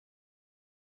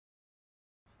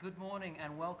Good morning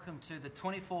and welcome to the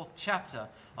 24th chapter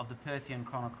of the Perthian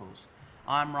Chronicles.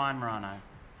 I'm Ryan Morano,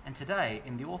 and today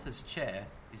in the author's chair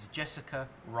is Jessica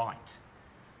Wright.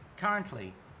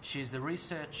 Currently, she is the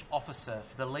research officer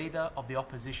for the leader of the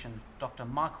opposition, Dr.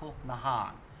 Michael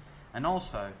Nahan, and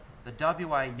also the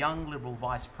WA Young Liberal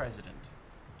Vice President.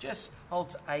 Jess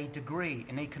holds a degree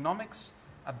in economics,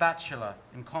 a bachelor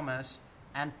in commerce,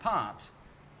 and part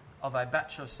of a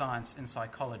Bachelor of Science in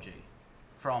Psychology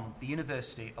from the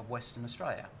University of Western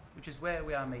Australia, which is where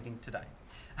we are meeting today.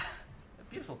 A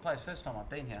beautiful place, first time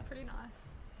I've been here. It's pretty nice.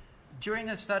 During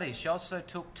her studies, she also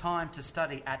took time to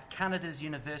study at Canada's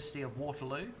University of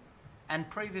Waterloo, and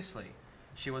previously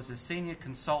she was a senior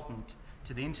consultant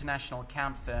to the international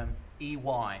account firm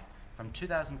EY from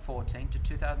 2014 to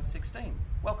 2016.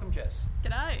 Welcome, Jess.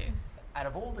 G'day. Out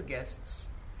of all the guests,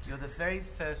 you're the very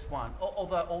first one,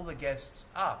 although all the guests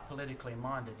are politically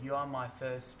minded, you are my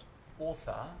first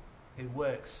author who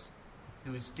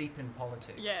is deep in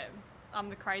politics. Yeah,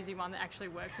 I'm the crazy one that actually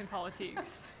works in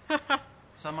politics.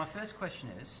 So my first question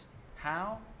is,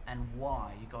 how and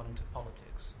why you got into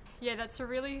politics? Yeah, that's a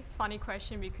really funny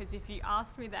question because if you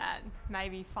asked me that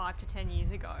maybe 5 to 10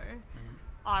 years ago,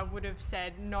 I would have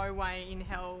said no way in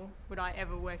hell would I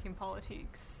ever work in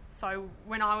politics. So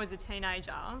when I was a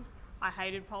teenager, I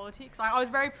hated politics. I was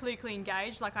very politically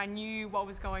engaged, like I knew what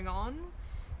was going on,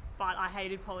 but I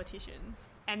hated politicians.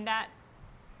 And that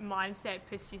mindset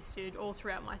persisted all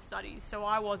throughout my studies. So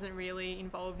I wasn't really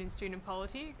involved in student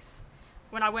politics.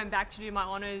 When I went back to do my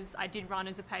honours, I did run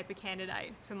as a paper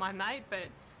candidate for my mate, but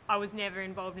I was never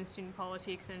involved in student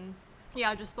politics. And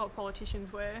yeah, I just thought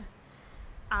politicians were,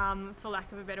 for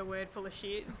lack of a better word, full of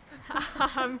shit.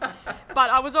 But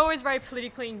I was always very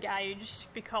politically engaged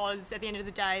because at the end of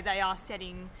the day, they are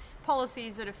setting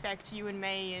policies that affect you and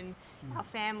me and our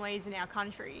families and our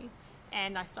country.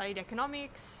 And I studied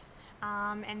economics,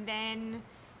 and then,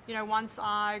 you know, once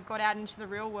I got out into the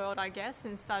real world, I guess,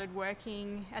 and started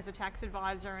working as a tax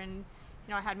advisor and, you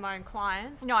know, I had my own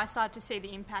clients, you know, I started to see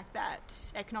the impact that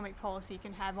economic policy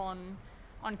can have on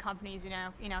companies in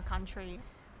our country.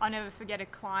 I'll never forget a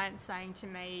client saying to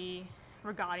me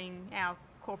regarding our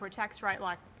corporate tax rate,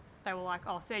 like, they were like,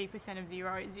 30% of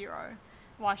zero is zero.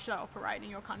 Why should I operate in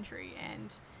your country?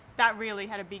 And that really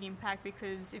had a big impact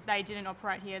because if they didn't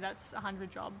operate here, that's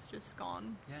 100 jobs just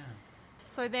gone. Yeah.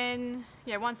 So then,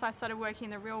 once I started working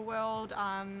in the real world,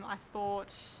 I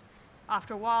thought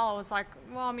after a while, I was like,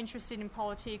 well, I'm interested in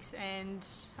politics and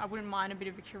I wouldn't mind a bit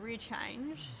of a career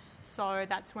change. So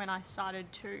that's when I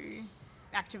started to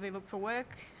actively look for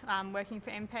work, working for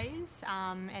MPs.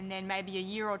 And then maybe a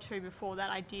year or two before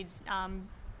that, I did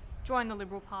join the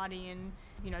Liberal Party and,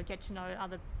 you know, get to know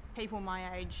other people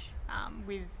my age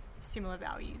with similar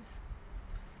values.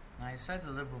 Now you say the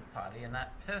Liberal Party, and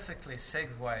that perfectly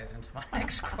segues into my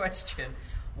next question.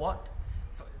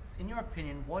 In your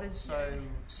opinion, what is so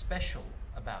special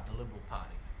about the Liberal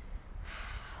Party?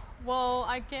 Well,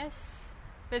 I guess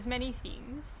there's many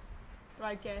things, but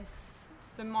I guess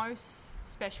the most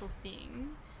special thing,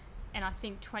 and I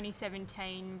think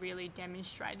 2017 really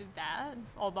demonstrated that,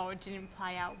 although it didn't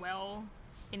play out well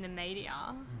in the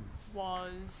media,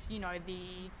 was, you know,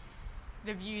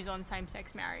 the views on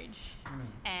same-sex marriage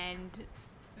and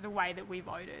the way that we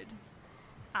voted.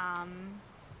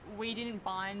 We didn't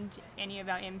bind any of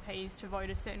our MPs to vote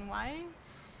a certain way.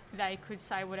 They could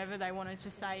say whatever they wanted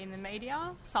to say in the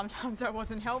media. Sometimes that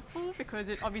wasn't helpful because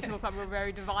it obviously looked like we were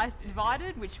very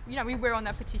divided, which, you know, we were on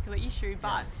that particular issue.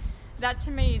 But that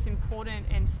to me is important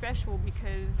and special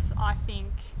because I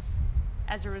think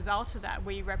as a result of that,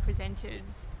 we represented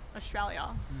Australia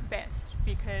best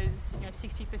because, you know,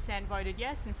 60% voted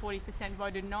yes and 40%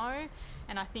 voted no.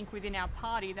 And I think within our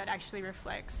party, that actually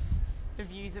reflects the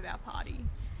views of our party.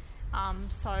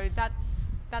 So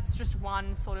that's just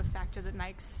one sort of factor that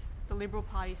makes the Liberal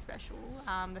Party special.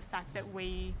 The fact that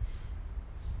we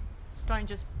don't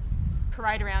just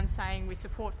parade around saying we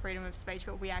support freedom of speech,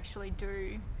 but we actually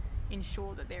do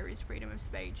ensure that there is freedom of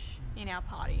speech in our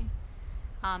party.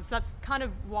 So that's kind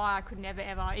of why I could never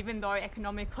ever, even though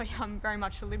economically I'm very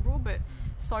much a Liberal, but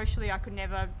socially I could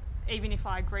never, even if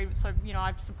I agreed with, so, you know,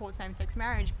 I support same-sex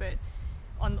marriage, but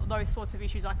on those sorts of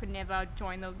issues I could never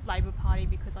join the Labor Party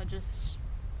because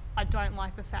I don't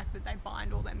like the fact that they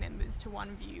bind all their members to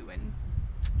one view and,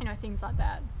 you know, things like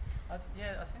that. I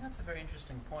think that's a very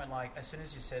interesting point. Like, as soon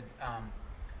as you said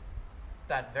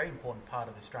that very important part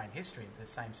of Australian history, the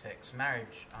same-sex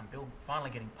marriage bill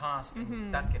finally getting passed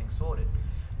and that getting sorted,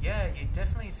 you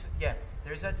definitely,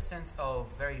 there is that sense of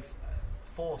very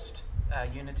forced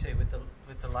unity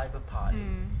with the Labor Party.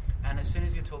 And as soon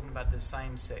as you're talking about the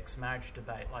same-sex marriage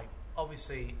debate, like,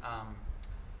 obviously,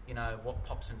 what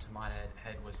pops into my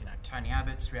head was, Tony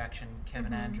Abbott's reaction,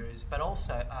 Kevin Andrews, but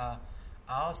also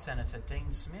our Senator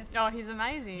Dean Smith. Oh, he's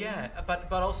amazing. Yeah,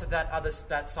 but also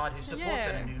that side who supports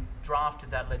it and who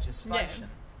drafted that legislation.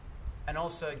 Yeah. And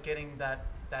also getting that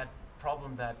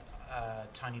problem that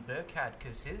Tony Burke had,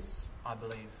 because his, I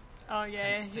believe... Oh,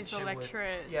 yeah, his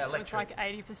electorate. Was like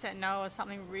 80% no or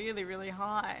something really, really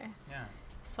high. Yeah.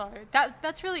 So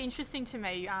that's really interesting to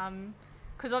me,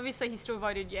 because obviously he still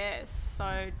voted yes. So,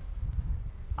 I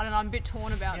don't know, I'm a bit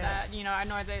torn about that. I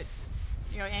know that,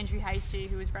 Andrew Hastie,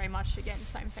 who was very much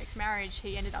against same-sex marriage,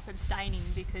 he ended up abstaining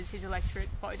because his electorate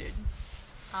voted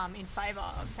in favour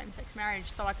of same-sex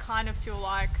marriage. So I kind of feel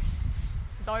like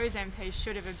those MPs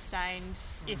should have abstained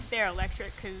if their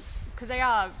electorate, because they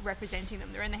are representing them.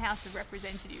 They're in the House of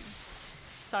Representatives.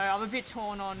 So I'm a bit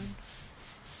torn on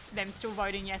them still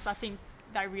voting yes. I think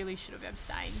they really should have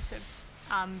abstained to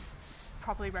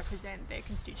properly represent their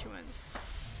constituents.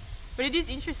 But it is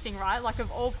interesting, right? Like,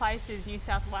 of all places, New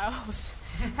South Wales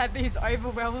had these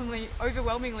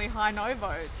overwhelmingly high no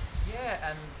votes. Yeah,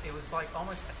 and it was like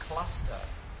almost a cluster.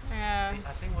 Yeah.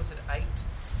 I think, was it eight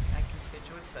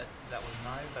constituents that was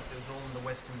no, but it was all in the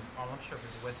Western... I'm not sure if it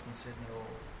was Western Sydney or...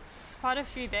 There's quite a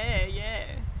few there, yeah.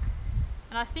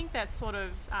 And I think that sort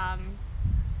of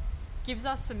gives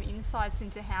us some insights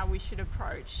into how we should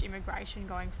approach immigration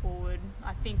going forward.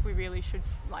 I think we really should...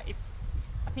 I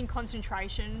think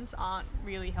concentrations aren't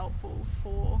really helpful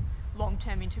for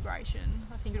long-term integration.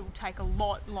 I think it will take a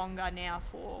lot longer now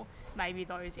for maybe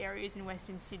those areas in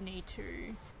Western Sydney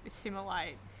to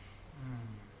assimilate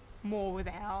more with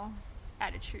our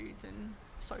attitudes and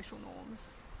social norms.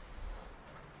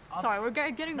 Sorry, we're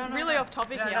getting really off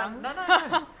topic here.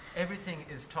 No. Everything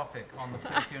is topic on the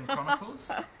Perthian Chronicles,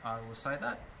 I will say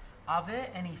that. Are there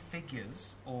any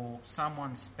figures or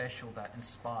someone special that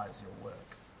inspires your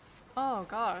work? Oh,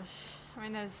 gosh. I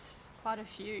mean, there's quite a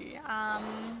few.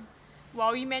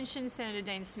 Well, you mentioned Senator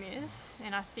Dean Smith,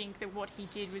 and I think that what he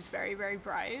did was very, very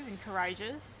brave and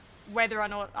courageous. Whether or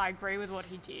not I agree with what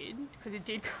he did, because it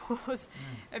did cause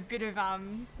a bit of,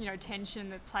 tension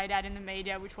that played out in the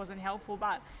media, which wasn't helpful,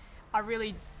 but I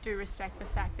really do respect the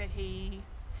fact that he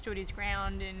stood his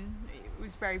ground and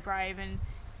was very brave, and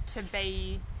to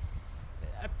be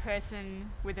a person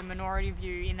with a minority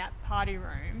view in that party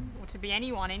room, or to be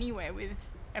anyone anywhere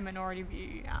with a minority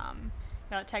view,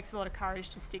 it takes a lot of courage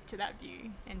to stick to that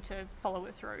view and to follow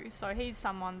it through. So he's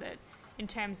someone that, in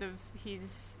terms of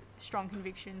his strong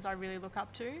convictions, I really look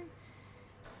up to.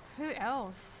 Who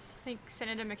else? I think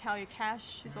Senator Michaelia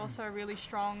Cash is also a really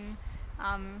strong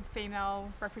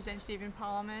female representative in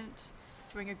Parliament,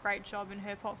 doing a great job in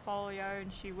her portfolio,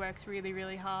 and she works really,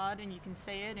 really hard, and you can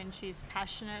see it, and she's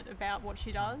passionate about what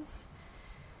she does.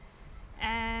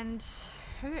 And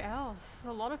who else?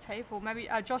 A lot of people. Maybe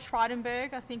Josh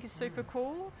Frydenberg, I think, is super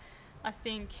cool. I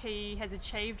think he has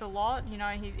achieved a lot.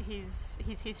 His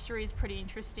history is pretty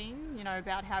interesting,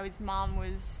 about how his mum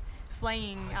was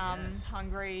fleeing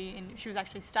Hungary, and she was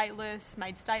actually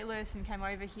made stateless, and came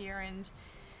over here, and,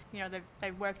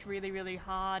 they've worked really, really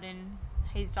hard, and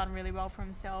he's done really well for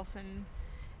himself, and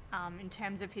in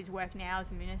terms of his work now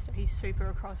as a minister, he's super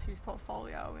across his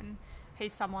portfolio, and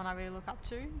he's someone I really look up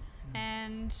to.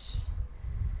 And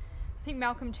I think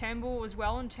Malcolm Turnbull as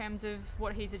well, in terms of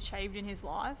what he's achieved in his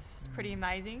life. It's pretty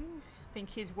amazing. I think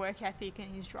his work ethic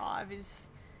and his drive is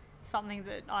something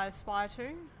that I aspire to.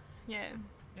 Yeah.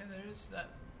 Yeah, there is that.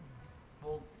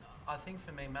 Well, I think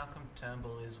for me, Malcolm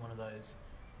Turnbull is one of those...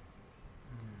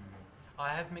 I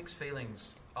have mixed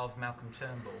feelings of Malcolm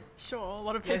Turnbull. Sure, a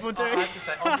lot of people do. I have to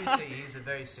say, obviously, he's a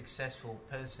very successful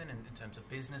person in terms of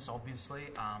business, obviously.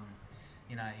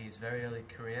 His very early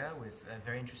career with a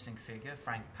very interesting figure,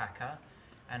 Frank Packer.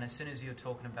 And as soon as you were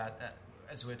talking about,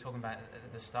 as we were talking about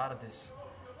at the start of this,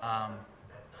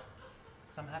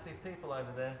 some happy people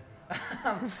over there.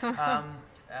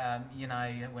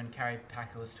 When Carrie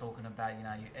Packer was talking about,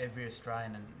 every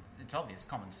Australian, and it's obvious,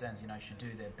 common sense, should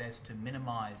do their best to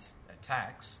minimise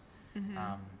attacks.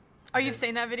 You've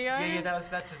seen that video? Yeah,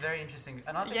 that's a very interesting,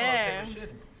 and I think a lot of people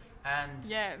should.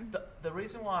 And the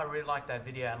reason why I really like that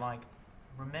video, and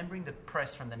remembering the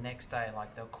press from the next day,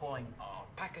 they're calling,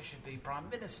 Packer should be Prime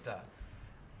Minister.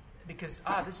 Because,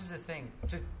 this is the thing,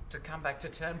 to come back to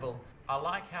Turnbull, I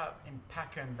like how in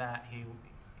Packer and that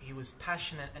he was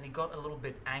passionate and he got a little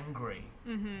bit angry.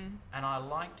 And I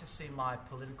like to see my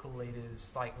political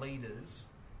leaders,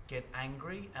 get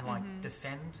angry and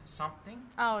defend something.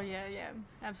 Oh, yeah,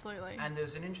 absolutely. And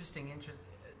there's an interesting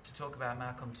to talk about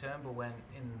Malcolm Turnbull when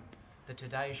in the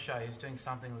Today Show he was doing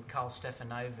something with Carl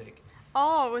Stefanovic.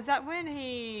 Oh, was that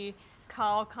when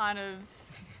Carl kind of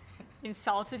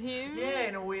insulted him? Yeah,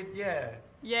 in a weird,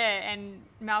 Yeah, and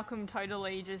Malcolm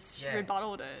totally just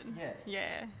rebutted it.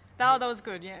 Yeah. That was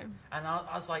good, yeah. And I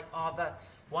was like,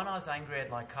 one I was angry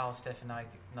at, like Carl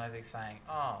Stefanovic saying,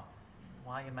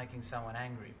 why are you making someone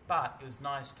angry? But it was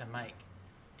nice to make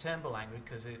Turnbull angry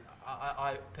because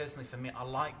I personally, for me, I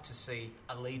like to see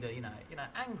a leader,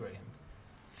 angry and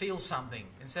feel something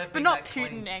instead of being but not that Putin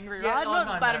clean. angry, Yeah, right? no,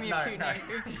 Not Vladimir Putin no.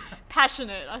 angry.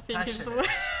 Passionate, I think, is the word.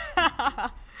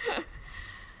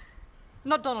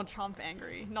 Not Donald Trump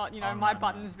angry. Not, my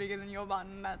button's bigger than your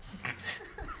button. That's...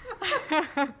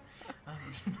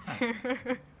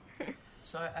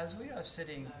 So as we are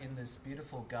sitting in this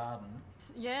beautiful garden...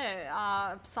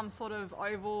 Yeah, some sort of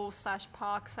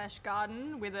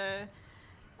oval/park/garden with a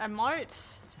moat.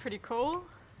 It's pretty cool.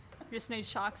 You just need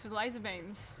sharks with laser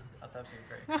beams. That'd be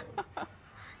very cool.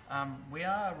 We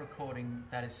are recording,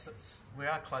 we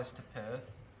are close to Perth,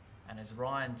 and as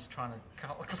Ryan's trying to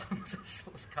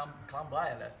come by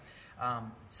it,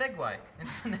 segue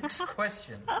into the next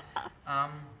question.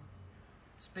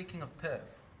 Speaking of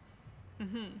Perth,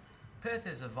 Perth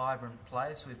is a vibrant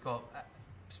place. We've got,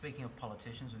 speaking of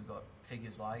politicians, we've got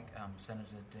figures like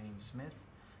Senator Dean Smith.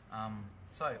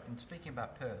 So, in speaking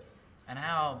about Perth, and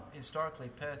how historically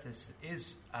Perth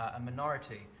is a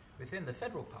minority within the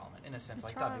federal parliament, in a sense,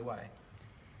 That's like right. WA.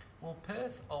 Will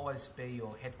Perth always be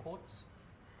your headquarters?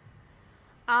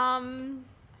 I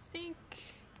think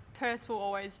Perth will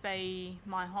always be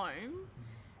my home.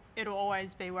 It'll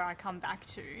always be where I come back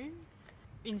to.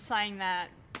 In saying that,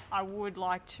 I would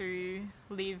like to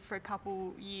live for a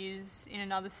couple years in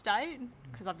another state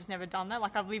because I've just never done that.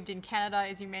 Like, I've lived in Canada,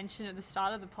 as you mentioned at the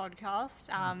start of the podcast,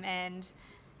 and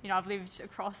I've lived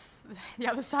across the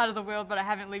other side of the world, but I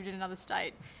haven't lived in another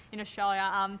state in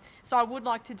Australia. So I would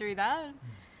like to do that.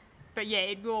 But yeah,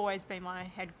 it will always be my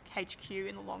HQ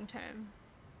in the long term.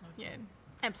 Okay. Yeah,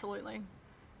 absolutely.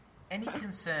 Any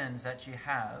concerns that you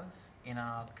have in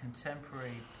our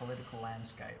contemporary political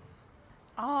landscape?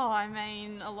 Oh, I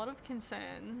mean, a lot of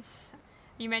concerns.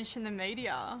 You mentioned the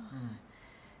media.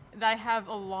 They have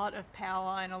a lot of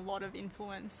power and a lot of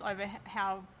influence over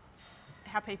how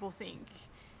people think.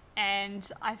 And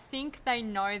I think they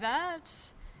know that,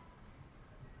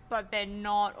 but they're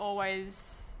not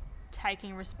always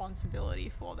taking responsibility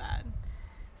for that.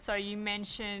 So you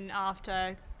mentioned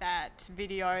after that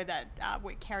video that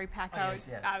Kerry Packer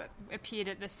appeared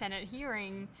at the Senate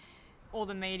hearing, all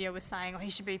the media was saying, he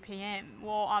should be PM.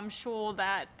 Well, I'm sure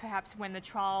that perhaps when the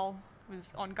trial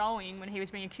was ongoing, when he was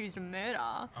being accused of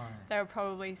murder, they were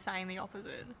probably saying the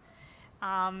opposite.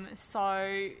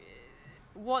 So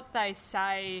what they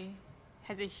say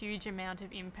has a huge amount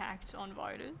of impact on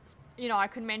voters. I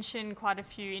could mention quite a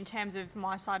few in terms of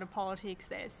my side of politics.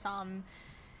 There's some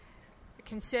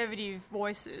conservative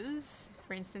voices,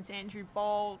 for instance, Andrew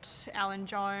Bolt, Alan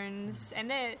Jones, and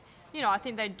they're, I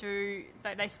think they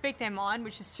speak their mind,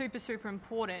 which is super, super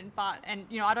important. But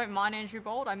I don't mind Andrew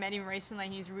Bolt. I met him recently.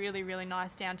 He's really, really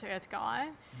nice, down-to-earth guy.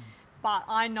 But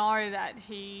I know that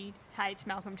he hates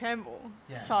Malcolm Turnbull.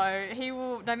 Yeah. So he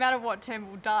will, no matter what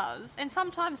Turnbull does, and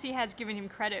sometimes he has given him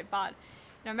credit, but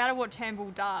no matter what Turnbull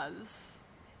does,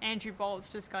 Andrew Bolt's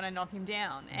just going to knock him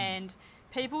down. And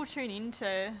people tune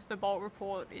into the Bolt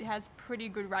Report. It has pretty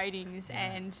good ratings,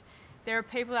 and there are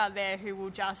people out there who will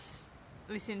just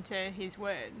listen to his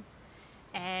word.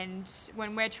 And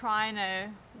when we're trying to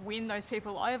win those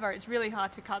people over, it's really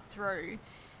hard to cut through,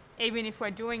 even if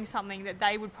we're doing something that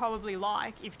they would probably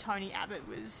like if Tony Abbott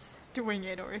was doing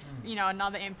it, or if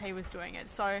another MP was doing it.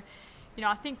 So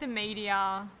I think the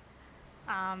media,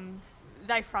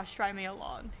 they frustrate me a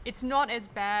lot. It's not as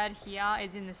bad here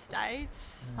as in the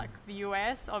States, like the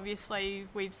US. Obviously,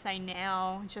 we've seen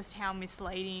now just how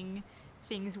misleading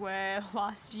things were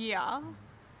last year.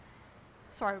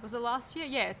 Sorry, was it last year?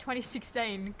 Yeah,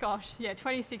 2016. Gosh, yeah,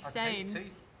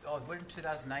 2016. We're in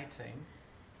 2018.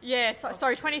 Yeah,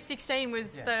 sorry, 2016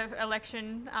 was the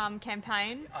election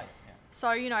campaign. Oh, yeah.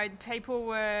 So, people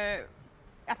were...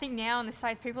 I think now in the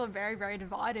States, people are very, very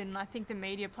divided, and I think the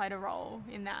media played a role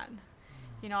in that.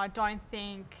 I don't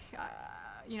think...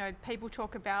 people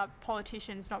talk about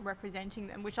politicians not representing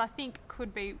them, which I think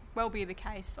could be the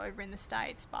case over in the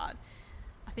States, but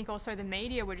I think also the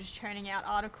media were just churning out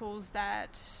articles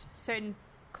that certain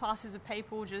classes of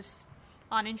people just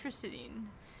aren't interested in.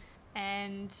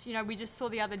 And, we just saw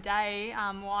the other day,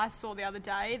 I saw the other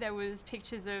day, there was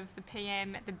pictures of the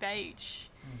PM at the beach,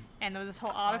 and there was this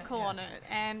whole article on it.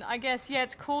 And I guess,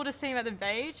 it's cool to see him at the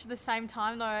beach. At the same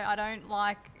time, though, I don't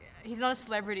like... He's not a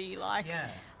celebrity. I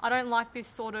don't like this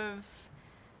sort of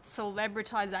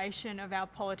celebritization of our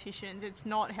politicians. It's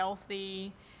not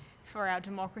healthy for our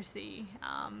democracy.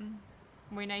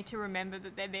 We need to remember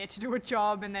that they're there to do a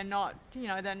job, and they're not,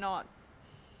 they're not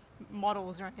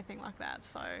models or anything like that.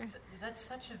 So that's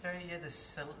such a very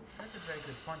that's a very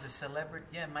good point. The celebrity,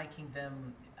 making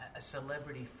them a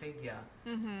celebrity figure,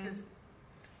 because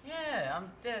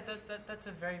that's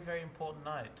a very, very important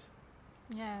note.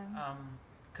 Yeah.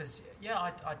 Because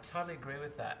I totally agree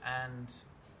with that, and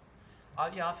I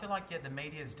feel like the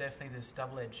media is definitely this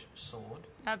double-edged sword.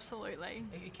 Absolutely.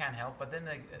 It can help, but then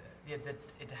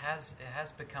it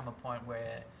has become a point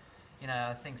where,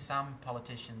 I think some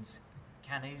politicians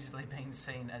can easily be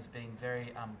seen as being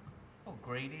very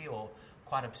greedy or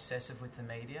quite obsessive with the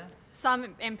media.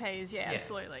 Some MPs,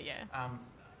 absolutely,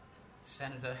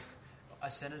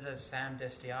 Senator Sam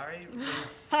Destiari,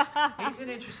 he's an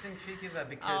interesting figure though,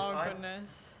 because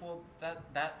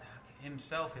that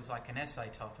himself is like an essay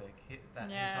topic. His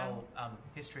whole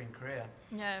history and career.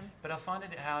 Yeah. But I find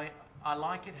I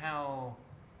like it how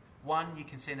one, you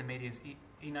can see in the media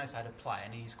he knows how to play,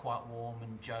 and he's quite warm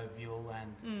and jovial,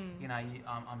 and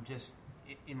I'm just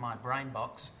in my brain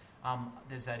box.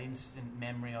 There's that instant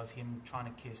memory of him trying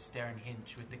to kiss Darren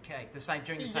Hinch with the cake,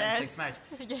 during the same-sex marriage.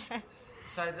 Yeah.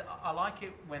 So I like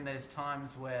it when there's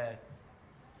times where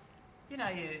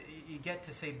you get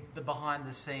to see the behind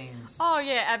the scenes. Oh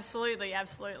yeah, absolutely.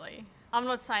 I'm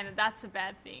not saying that that's a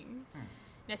bad thing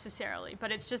necessarily,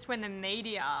 but it's just when the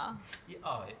media.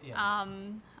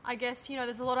 I guess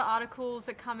there's a lot of articles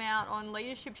that come out on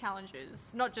leadership challenges,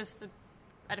 not just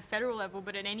at a federal level,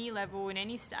 but at any level in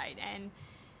any state. And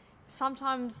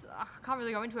sometimes I can't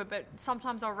really go into it, but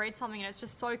sometimes I'll read something and it's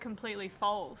just so completely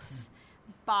false.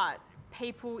 But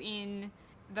people in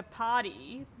the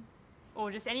party, or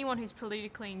just anyone who's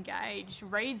politically engaged,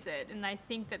 reads it and they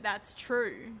think that that's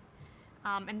true,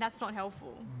 and that's not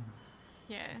helpful.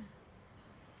 Yeah.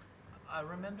 I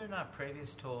remember in our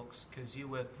previous talks, because you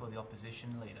work for the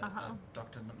opposition leader,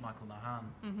 Dr. Michael Nahan,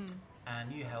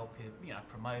 and you help him,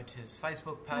 promote his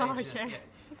Facebook page.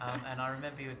 And I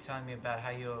remember you were telling me about how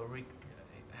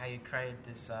you created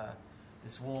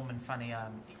this warm and funny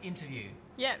interview.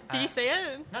 Yeah, did you see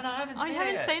it? No, I haven't seen it. Oh, you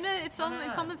haven't seen it? It's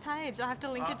on the page. I have to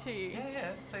link it to you.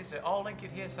 Yeah, please do. I'll link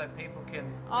it here so people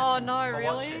can. Oh no, really?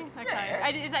 Watch it. Okay, Yeah.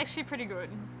 it's actually pretty good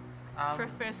for a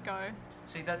first go.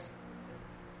 See, that's.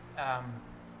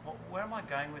 Where am I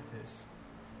going with this?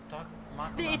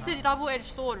 It's a double-edged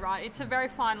sword, right? It's a very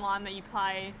fine line that you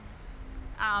play.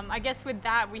 I guess with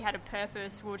that, we had a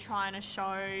purpose. We were trying to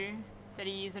show that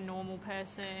he is a normal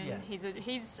person. Yeah. He's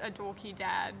a dorky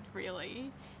dad,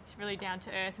 really. He's really down to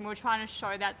earth, and we were trying to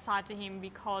show that side to him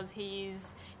because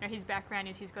his background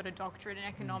is he's got a doctorate in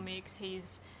economics.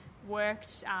 He's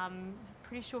worked.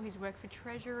 Pretty sure he's worked for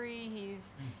Treasury.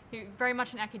 He's very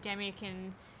much an academic,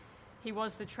 and he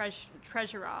was the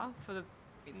treasurer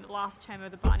in the last term of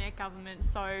the Barnett government.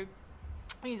 So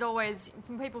he's always,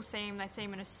 when people see him, they see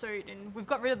him in a suit, and we've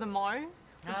got rid of the mo.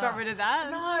 We've got rid of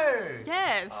that. No.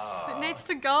 Yes, it needs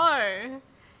to go.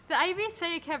 The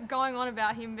ABC kept going on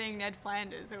about him being Ned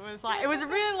Flanders. It was a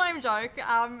really lame joke.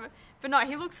 But no,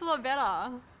 he looks a lot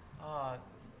better. Oh,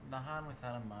 Nahan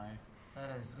without a mo.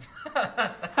 That is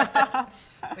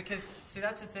because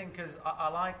that's the thing. Because I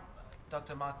like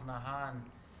Dr. Michael Nahan,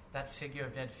 that figure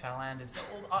of Ned Flanders.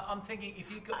 I'm thinking if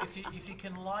you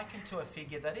can liken to a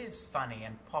figure that is funny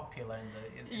and popular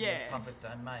in the public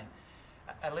domain,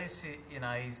 at least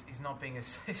he's not being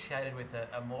associated with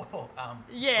a more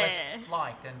less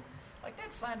liked. And like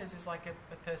Ned Flanders is like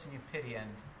a person you pity,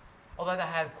 and although they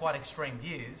have quite extreme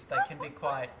views, they can be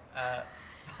quite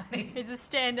funny. He's a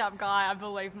stand-up guy, I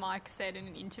believe Mike said in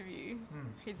an interview.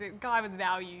 He's a guy with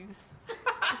values.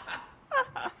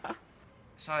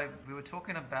 So we were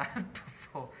talking about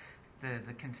before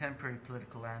the contemporary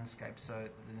political landscape, so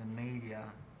the media.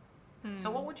 So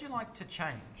what would you like to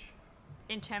change?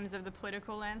 In terms of the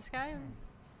political landscape?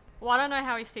 Well, I don't know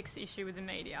how we fix the issue with the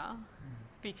media,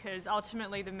 because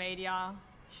ultimately the media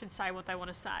should say what they want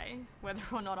to say, whether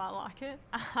or not I like it.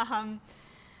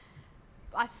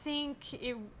 I think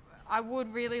I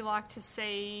would really like to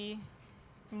see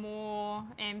more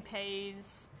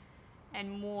MPs and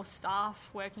more staff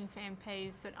working for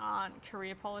MPs that aren't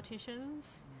career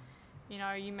politicians.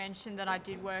 You mentioned that I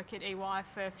did work at EY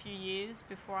for a few years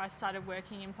before I started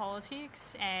working in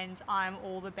politics, and I'm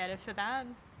all the better for that.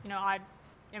 I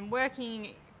am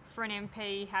working for an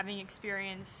MP, having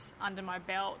experience under my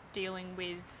belt dealing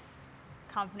with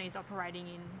companies operating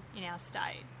in our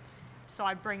state. So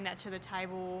I bring that to the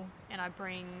table, and I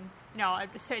bring a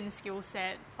certain skill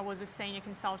set. I was a senior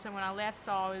consultant when I left,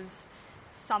 so I was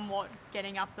somewhat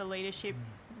getting up the leadership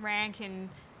rank, and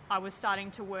I was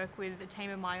starting to work with a team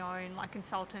of my own, like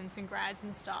consultants and grads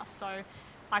and stuff. So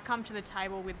I come to the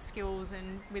table with skills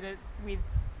and with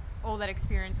all that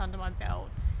experience under my belt.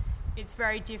 It's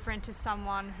very different to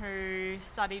someone who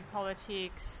studied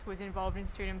politics, was involved in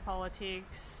student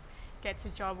politics, gets a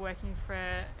job working for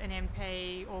an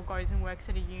MP or goes and works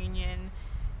at a union.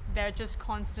 They're just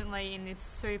constantly in this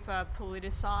super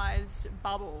politicised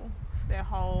bubble their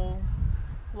whole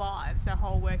lives, their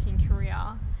whole working career.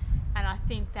 And I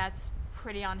think that's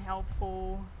pretty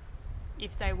unhelpful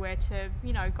if they were to,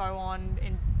 you know, go on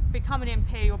and become an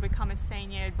MP or become a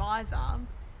senior advisor.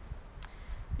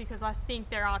 Because I think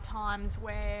there are times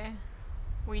where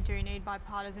we do need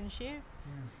bipartisanship.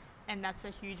 And that's a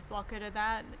huge blocker to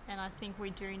that, and I think we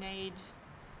do need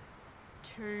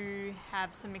to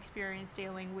have some experience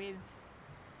dealing with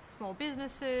small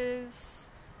businesses,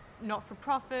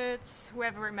 not-for-profits,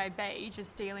 whoever it may be,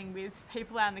 just dealing with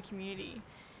people out in the community.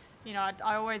 You know,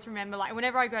 I always remember, like,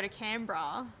 whenever I go to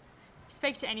Canberra,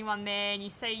 speak to anyone there and you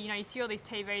see all these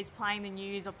TVs playing the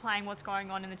news or playing what's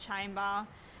going on in the chamber,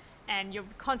 and you're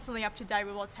constantly up to date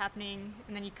with what's happening,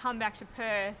 and then you come back to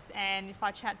Perth, and if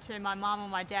I chat to my mum or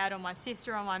my dad or my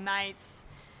sister or my mates,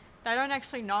 they don't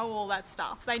actually know all that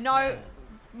stuff. They know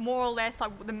more or less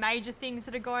like the major things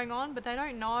that are going on, but they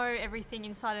don't know everything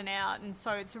inside and out, and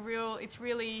so it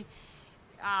really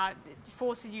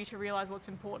forces you to realise what's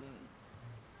important.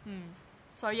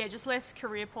 So yeah, just less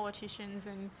career politicians,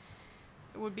 and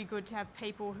it would be good to have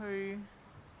people who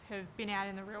have been out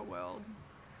in the real world.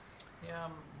 Yeah,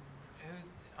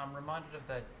 I'm reminded of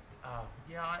that.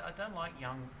 I don't like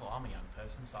young. Well, I'm a young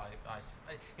person, so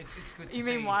it's good to see. You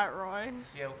mean White Roy?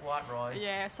 Yeah, White Roy.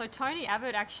 Yeah. So Tony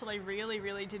Abbott actually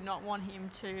really did not want him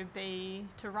to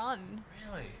run.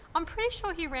 Really? I'm pretty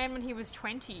sure he ran when he was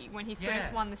 20 when he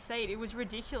first won the seat. It was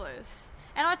ridiculous,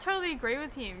 and I totally agree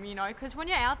with him. You know, because when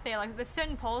you're out there, like there's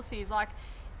certain policies like.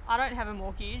 I don't have a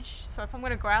mortgage, so if I'm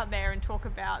going to go out there and talk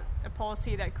about a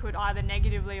policy that could either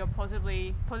negatively or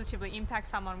positively impact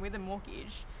someone with a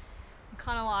mortgage, I'm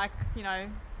kind of like, you know,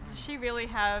 does she really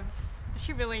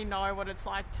know what it's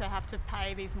like to have to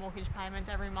pay these mortgage payments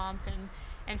every month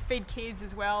and feed kids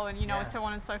as well, and, you know, so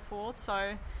on and so forth.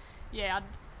 So, yeah,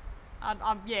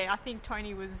 I think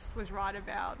Tony was right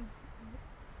about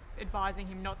advising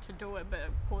him not to do it, but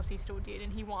of course he still did,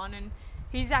 and he won, and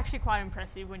he's actually quite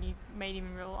impressive when you meet him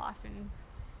in real life, and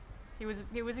he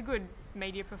was a good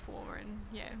media performer, and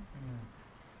and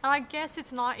I guess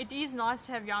it is nice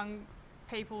to have young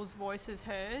people's voices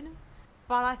heard,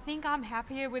 but I think I'm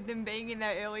happier with them being in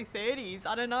their early 30s.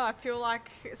 I don't know, I feel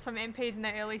like some MPs in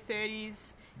their early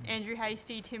 30s, Andrew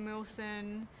Hastie, Tim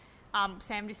Wilson,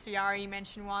 Sam Distilliari, you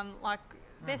mentioned one, like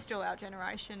they're still our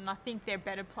generation, and I think they're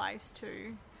better placed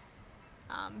to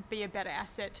be a better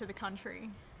asset to the country.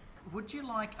 Would you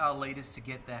like our leaders to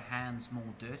get their hands more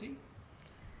dirty?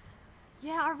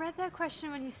 Yeah, I read that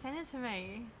question when you sent it to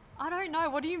me. I don't know.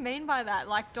 What do you mean by that?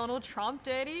 Like Donald Trump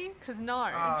dirty? Because no.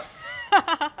 I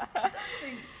don't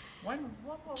think...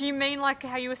 What? Do you mean like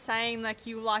how you were saying like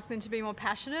you like them to be more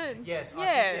passionate? Yes.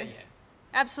 Yeah.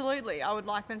 Absolutely. I would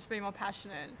like them to be more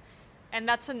passionate. And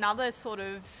that's another sort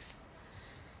of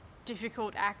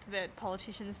difficult act that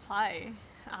politicians play.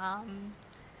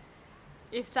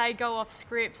 If they go off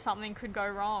script, something could go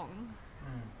wrong.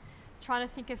 Trying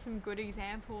to think of some good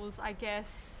examples, I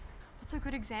guess. What's a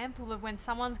good example of when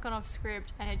someone's gone off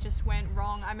script and it just went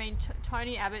wrong? I mean,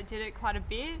 Tony Abbott did it quite a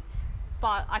bit,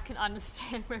 but I can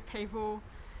understand where people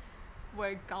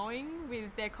were going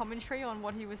with their commentary on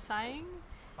what he was saying.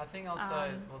 I think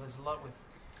also, there's a lot with...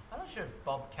 I'm not sure if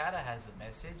Bob Catter has a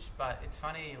message, but it's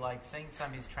funny, like, seeing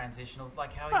some of his transitional...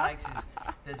 Like, how he makes his...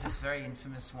 There's this very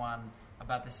infamous one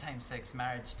about the same-sex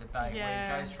marriage debate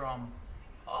where he goes from,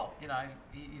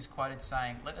 he's quoted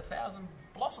saying, let 1,000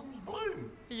 blossoms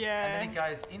bloom. Yeah. And then he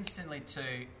goes instantly to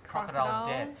crocodile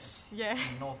deaths in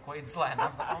North Queensland.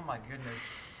 I'm like, oh my goodness.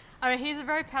 I mean, he's a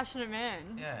very passionate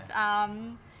man.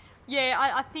 Yeah.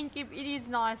 I think it is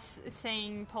nice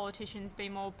seeing politicians be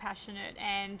more passionate,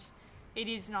 and it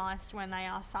is nice when they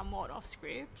are somewhat off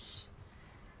script.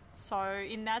 So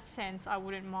in that sense, I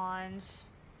wouldn't mind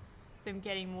them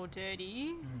getting more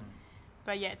dirty.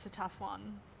 But yeah, it's a tough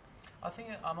one. I think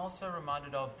I'm also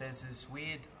reminded of there's this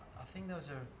weird, I think there was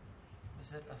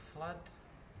a flood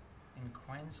in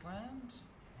Queensland?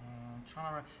 Trying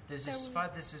to remember.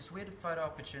 There's this weird photo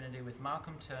opportunity with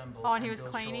Malcolm Turnbull. Oh, and he was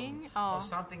cleaning? Or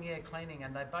something, cleaning,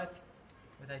 and they both,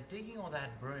 were they digging or they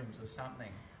had brooms or something?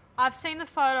 I've seen the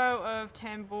photo of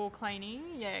Turnbull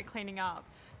cleaning, cleaning up,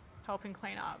 helping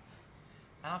clean up.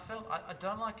 And I felt, I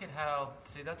don't like it how,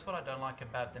 see, that's what I don't like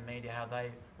about the media, how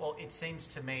they, well, it seems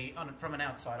to me, from an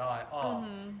outside eye,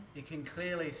 you can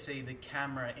clearly see the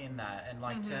camera in that, and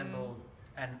like Turnbull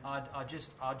And I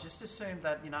just assumed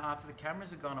that, after the cameras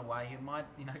had gone away, he might,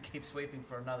 keep sweeping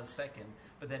for another second,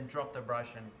 but then drop the brush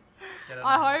and get it.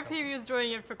 I hope he was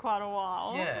doing it for quite a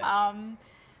while. Yeah.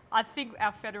 I think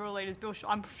our federal leaders,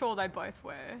 I'm sure they both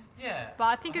were. Yeah. But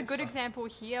I think a good example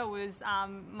here was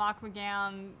Mark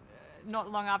McGowan,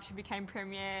 not long after he became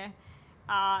Premier,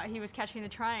 he was catching the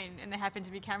train and there happened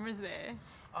to be cameras there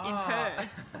in Perth.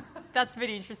 That's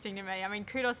really interesting to me. I mean,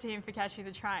 kudos to him for catching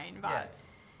the train. But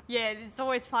yeah, it's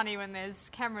always funny when there's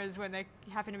cameras when they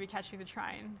happen to be catching the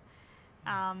train.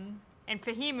 And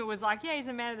for him, it was like, he's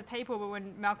a man of the people, but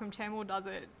when Malcolm Turnbull does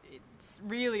it, it's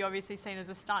really obviously seen as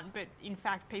a stunt, but in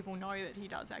fact, people know that he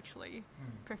does actually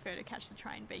prefer to catch the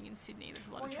train. Being in Sydney, there's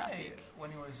a lot of traffic.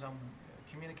 When he was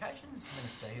communications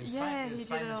minister, he was he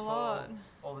did it a lot.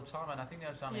 All the time, and I think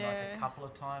there was only like a couple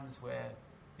of times where,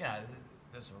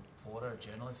 there's a reporter, a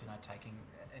journalist, taking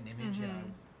an image,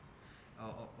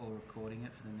 or recording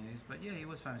it for the news. But he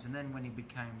was famous. And then when he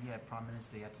became Prime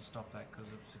Minister, he had to stop that because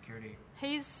of security.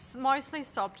 He's mostly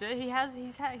stopped it.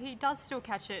 He does still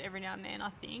catch it every now and then, I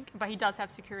think, but he does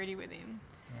have security with him.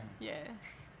 Yeah.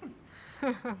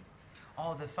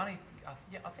 The funny,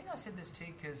 I think I said this to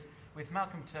you because with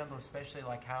Malcolm Turnbull, especially,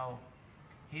 like how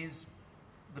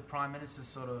the Prime Minister's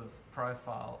sort of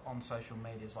profile on social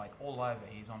media is like all over.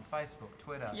 He's on Facebook,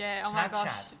 Twitter, Snapchat. Oh my gosh.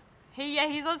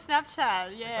 He's on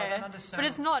Snapchat, Which I don't understand. But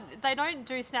it's not, they don't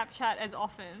do Snapchat as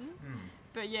often.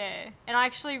 But and I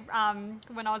actually,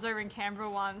 when I was over in Canberra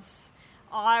once,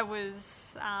 I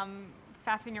was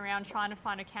faffing around trying to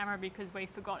find a camera because we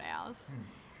forgot ours.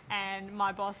 And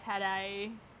my boss had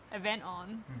a event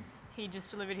on. He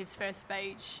just delivered his first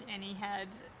speech and he had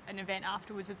an event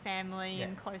afterwards with family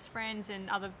and close friends and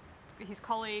his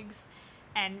colleagues.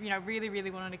 And, really, really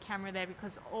wanted a camera there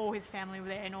because all his family were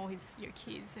there and all his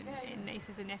kids and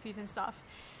nieces and nephews and stuff.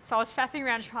 So I was faffing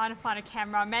around trying to find a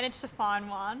camera. I managed to find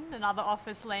one. Another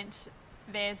office lent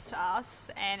theirs to us.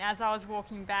 And as I was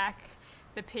walking back,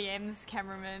 the PM's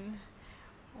cameraman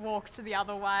walked the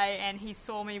other way and he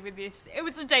saw me with this. It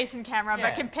was a decent camera,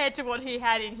 but compared to what he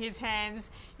had in his hands,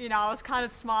 I was kind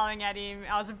of smiling at him.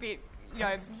 I was a bit...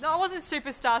 I wasn't super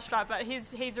starstruck, but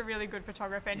he's a really good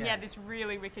photographer, and he had this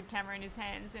really wicked camera in his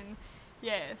hands, and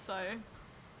so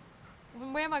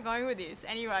where am I going with this?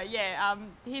 Anyway,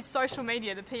 his social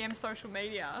media, the PM social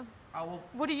media.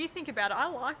 What do you think about it? I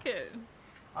like it.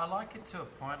 I like it to a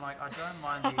point. Like, I don't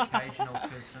mind the occasional,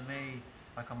 because for me,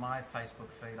 like on my Facebook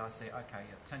feed, I see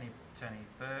Tony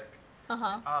Burke.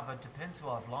 But it depends who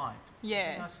I've liked.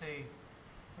 Yeah. I see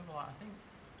people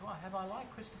like, have I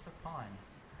liked Christopher Pine?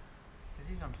 Because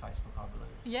he's on Facebook, I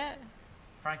believe. Yeah.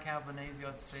 Frank Albanese,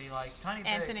 I'd see, like, Tony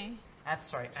Anthony.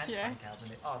 Frank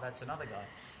Albanese. Oh, that's another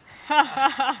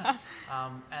guy.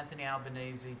 Anthony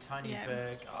Albanese, Tony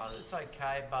Burke. Oh, it's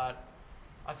okay, but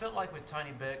I felt like with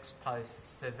Tony Burke's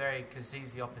posts, they're very, because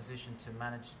he's the opposition to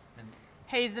management.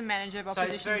 He's the manager of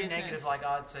opposition business. So it's very negative, like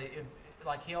I'd say,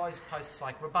 like he always posts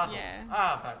like rebuttals.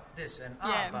 Yeah. But this and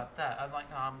but that. And like,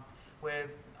 where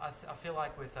I feel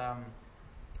like with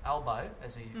Albo,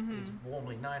 as he is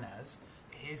warmly known as,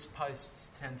 his posts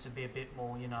tend to be a bit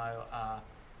more,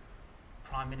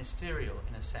 prime ministerial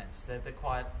in a sense. They're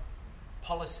quite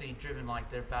policy driven, like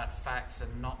they're about facts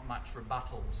and not much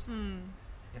rebuttals.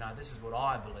 This is what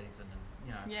I believe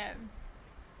in, and Yeah.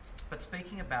 But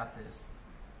speaking about this,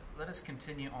 let us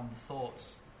continue on the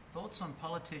thoughts. Thoughts on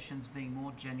politicians being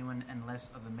more genuine and less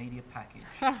of a media package.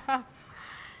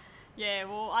 Yeah,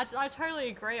 well, I totally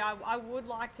agree. I would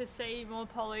like to see more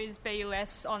pollies be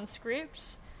less on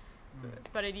script,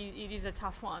 but it is a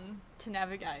tough one to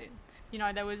navigate.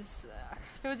 There was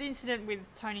an incident with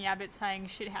Tony Abbott saying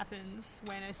shit happens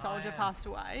when a soldier passed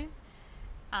away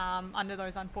under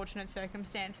those unfortunate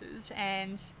circumstances,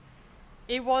 and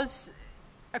it was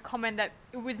a comment that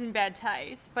it was in bad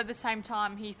taste, but at the same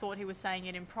time he thought he was saying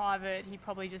it in private. He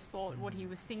probably just thought what he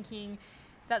was thinking.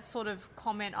 That sort of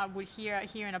comment I would hear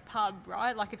in a pub,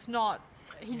 right? Like, it's not...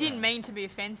 He didn't mean to be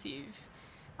offensive,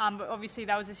 but obviously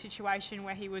that was a situation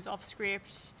where he was off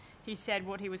script. He said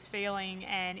what he was feeling,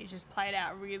 and it just played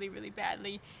out really, really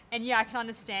badly. And I can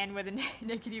understand where the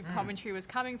negative commentary was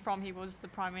coming from. He was the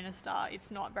Prime Minister. It's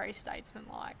not very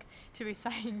statesmanlike to be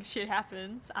saying shit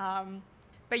happens.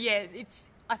 But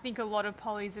I think a lot of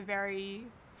pollies are very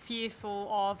fearful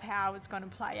of how it's going to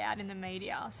play out in the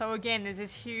media. So again, there's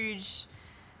this huge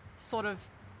sort of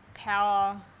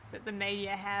power that the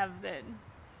media have that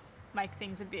make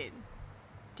things a bit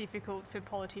difficult for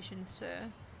politicians to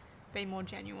be more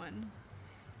genuine.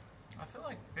 I feel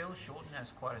like Bill Shorten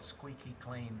has quite a squeaky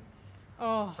clean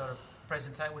sort of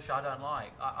presentation, which I don't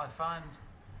like. I find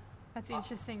That's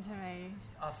interesting to me.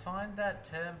 I find that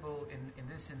Turnbull, in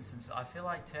this instance, I feel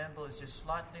like Turnbull is just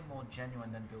slightly more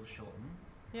genuine than Bill Shorten,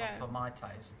 for my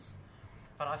tastes.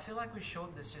 But I feel like with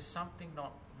Shorten, there's just something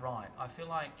not right. I feel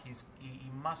like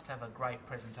he must have a great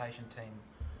presentation team.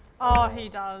 Oh, he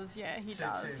does. Yeah, he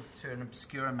does. To an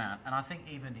obscure amount. And I think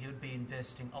even he would be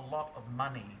investing a lot of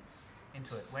money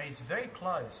into it, where he's very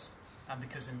close,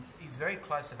 because he's very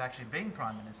close of actually being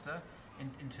Prime Minister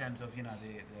in terms of,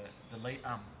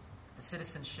 the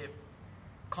citizenship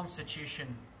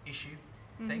constitution issue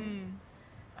thing.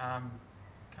 Can't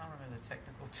remember the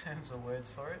technical terms or words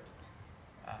for it.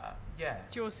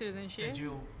 Dual citizenship. The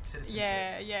dual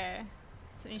citizenship. Yeah.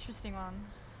 It's an interesting one.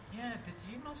 Yeah,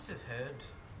 you must have heard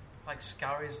like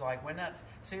scurries like when that.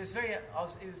 See, it was very.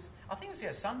 I think it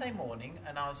was Sunday morning,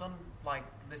 and I was on like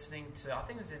listening to. I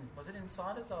think it was it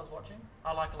Insiders I was watching.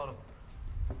 I like a lot of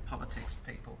politics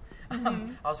people. I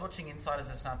was watching Insiders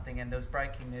or something, and there was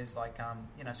breaking news like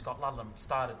Scott Ludlam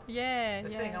started the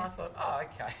thing, and I thought, oh,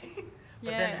 okay.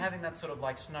 But then having that sort of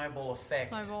like snowball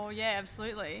effect. Yeah,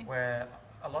 absolutely. Where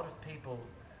a lot of people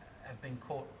have been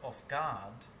caught off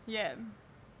guard. Yeah.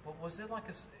 But was there like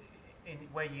in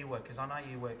where you work? Because I know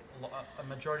you work. A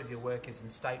majority of your work is in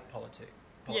state politics.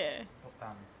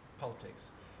 Politics.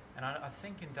 And I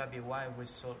think in WA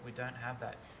we don't have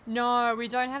that. No, we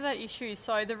don't have that issue.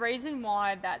 So the reason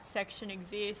why that section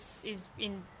exists is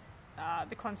in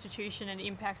the Constitution and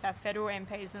impacts our federal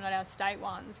MPs and not our state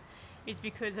ones, is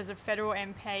because as a federal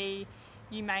MP,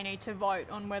 you may need to vote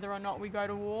on whether or not we go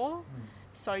to war.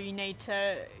 So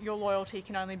your loyalty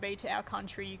can only be to our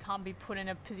country. You can't be put in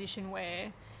a position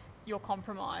where you're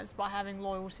compromised by having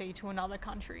loyalty to another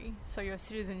country. So your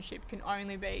citizenship can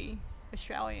only be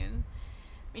Australian.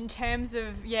 In terms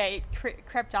of, it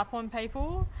crept up on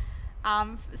people.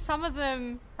 Some of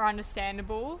them are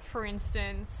understandable. For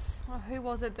instance, who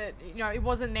was it that, it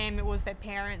wasn't them, it was their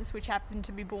parents, which happened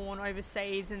to be born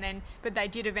overseas, but they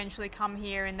did eventually come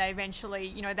here, and they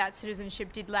eventually, that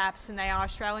citizenship did lapse, and they are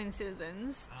Australian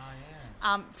citizens.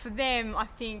 Oh, yes. For them, I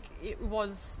think it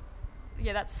was,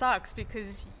 that sucks,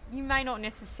 because you may not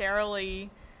necessarily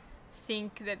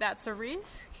think that that's a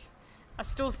risk. I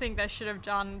still think they should have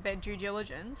done their due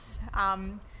diligence.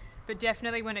 But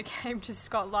definitely when it came to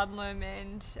Scott Ludlam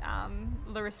and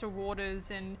Larissa Waters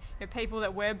and people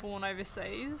that were born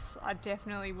overseas, I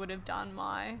definitely would have done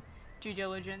my due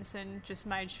diligence and just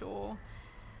made sure.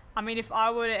 I mean, if I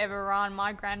were to ever run,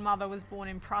 my grandmother was born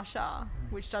in Prussia,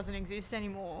 which doesn't exist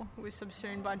anymore. It was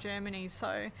subsumed by Germany.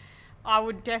 So I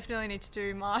would definitely need to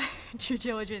do my due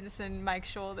diligence and make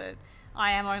sure that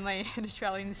I am only an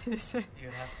Australian citizen.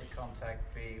 You'd have to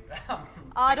contact the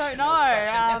I don't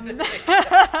know.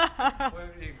 Where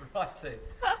would you write to? Who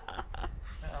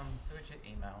would you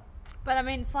email? But I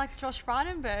mean, it's like Josh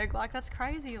Frydenberg, like that's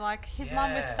crazy. Like his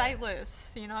mum was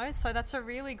stateless, so that's a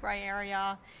really grey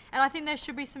area. And I think there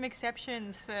should be some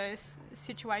exceptions for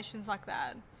situations like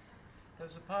that.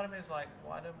 There's a part of me is like,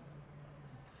 why don't...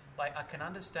 Like, I can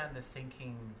understand the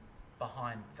thinking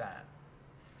behind that.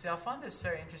 See, I find this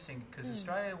very interesting because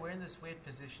Australia, we're in this weird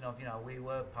position of, we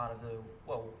were part of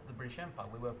the British Empire.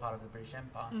 We were part of the British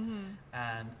Empire.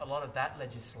 And a lot of that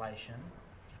legislation,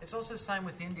 it's also the same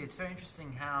with India. It's very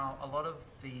interesting how a lot of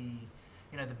the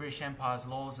British Empire's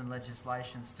laws and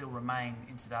legislation still remain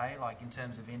in today, like in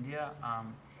terms of India.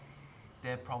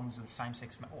 There are problems with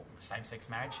same-sex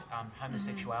marriage,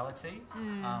 homosexuality.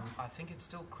 I think it's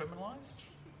still criminalised.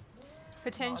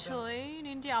 Potentially in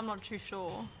India, I'm not too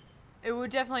sure. It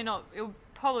would definitely not. It would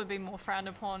probably be more frowned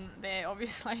upon there,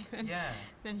 obviously,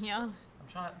 than here. I'm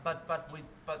trying to, but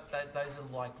those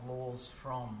are like laws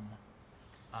from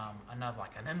another,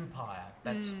 like an empire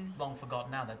that's long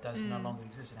forgotten now. That does no longer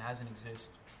exist. It hasn't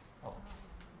existed. Well,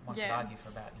 one could argue for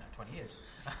about 20 years.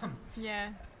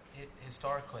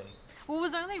 Historically. Well, it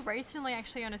was only recently,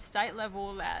 actually, on a state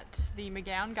level, that the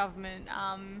McGowan government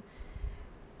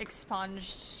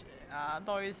expunged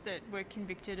those that were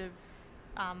convicted of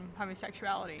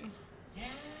homosexuality.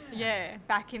 Yeah,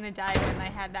 back in the day when they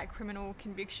had that criminal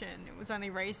conviction. It was only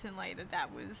recently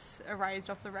that was erased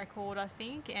off the record, I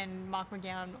think, and Mark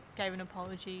McGowan gave an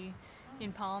apology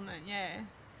in Parliament,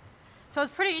 So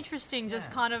it's pretty interesting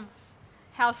just kind of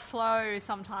how slow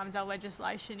sometimes our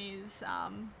legislation is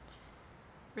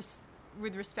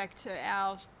with respect to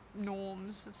our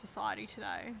norms of society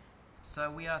today. So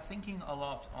we are thinking a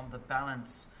lot on the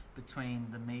balance between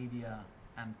the media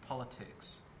and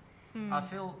politics. I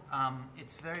feel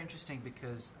it's very interesting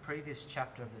because previous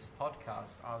chapter of this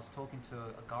podcast, I was talking to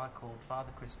a guy called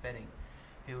Father Chris Betting,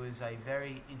 who is a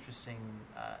very interesting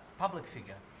public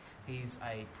figure. He's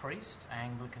a priest,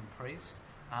 Anglican priest,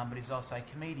 but he's also a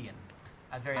comedian.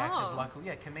 a very active local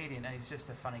comedian, and he's just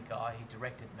a funny guy. He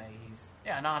directed me. He's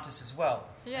an artist as well.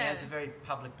 Yeah. And he has a very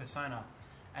public persona.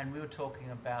 And we were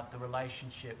talking about the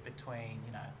relationship between,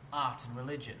 art and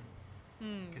religion.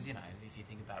 Because, if you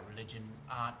think about religion,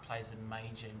 art plays a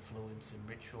major influence in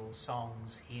rituals,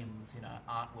 songs, hymns,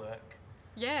 artwork.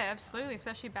 Yeah, absolutely,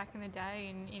 especially back in the day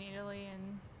in Italy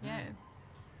and,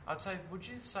 I'd say, would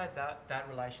you say that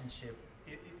relationship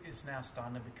is now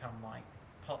starting to become like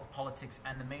politics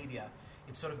and the media?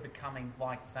 It's sort of becoming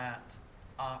like that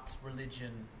art,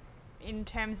 religion. In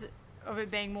terms of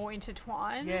it being more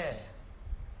intertwined? Yeah.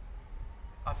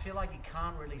 I feel like you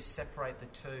can't really separate the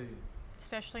two.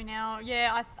 Especially now.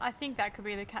 Yeah, I think that could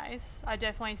be the case. I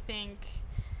definitely think,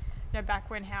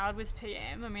 back when Howard was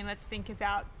PM, I mean, let's think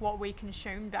about what we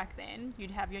consumed back then.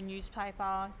 You'd have your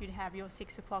newspaper, you'd have your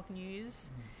 6 o'clock news.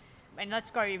 And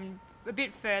let's go even a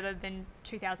bit further than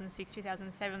 2006,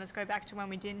 2007. Let's go back to when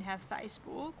we didn't have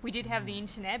Facebook. We did have the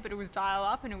internet, but it was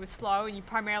dial-up and it was slow, and you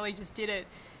primarily just did it,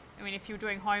 I mean, if you were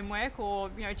doing homework or,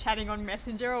 chatting on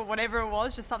Messenger or whatever it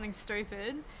was, just something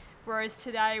stupid. Whereas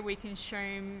today we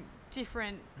consume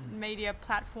different media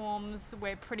platforms.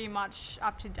 We're pretty much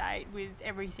up to date with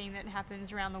everything that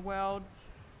happens around the world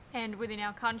and within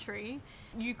our country.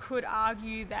 You could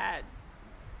argue that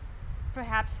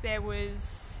perhaps there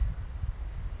was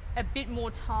a bit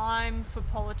more time for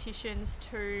politicians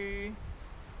to,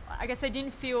 I guess they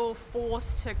didn't feel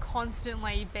forced to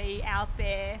constantly be out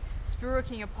there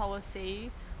spruiking a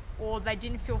policy, or they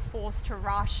didn't feel forced to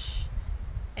rush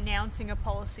announcing a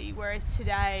policy, whereas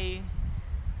today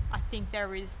I think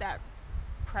there is that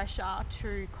pressure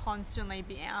to constantly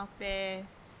be out there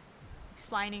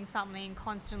explaining something,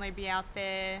 constantly be out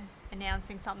there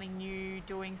announcing something new,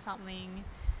 doing something.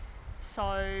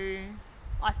 So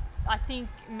I think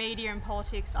media and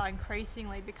politics are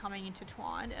increasingly becoming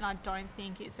intertwined, and I don't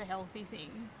think it's a healthy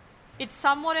thing. It's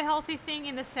somewhat a healthy thing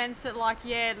in the sense that,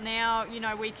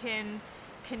 now, we can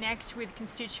connect with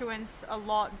constituents a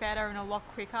lot better and a lot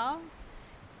quicker,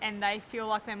 and they feel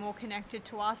like they're more connected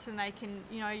to us, and they can,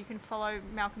 you can follow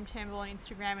Malcolm Turnbull on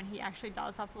Instagram, and he actually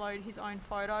does upload his own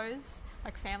photos,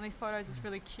 like family photos. It's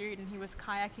really cute, and he was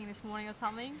kayaking this morning or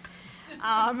something.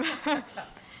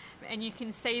 And you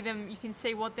can see them, you can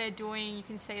see what they're doing, you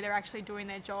can see they're actually doing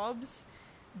their jobs,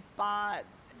 but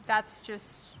that's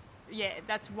just,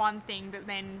 that's one thing. But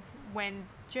then when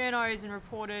journos and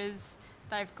reporters,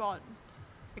 they've got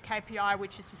the KPI,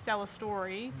 which is to sell a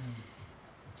story,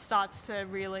 it starts to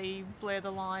really blur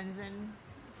the lines, and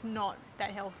it's not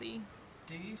that healthy.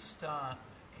 Do you start,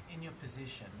 in your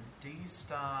position,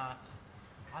 I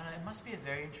don't know, it must be a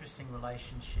very interesting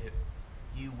relationship,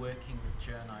 you working with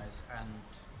journos, and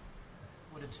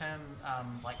would a term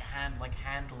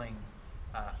handling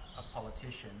a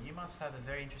politician, you must have a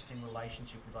very interesting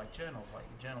relationship with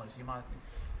journalists. You might.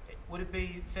 Would it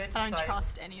be fair to say? I don't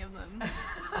trust any of them.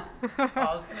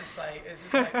 I was going to say, is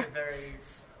it like a very,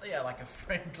 like a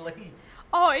friendly?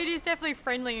 Oh, it is definitely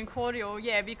friendly and cordial.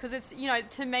 Yeah, because it's,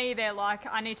 to me they're like,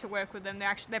 I need to work with them.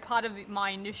 They're part of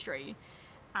my industry.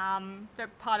 They're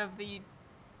part of the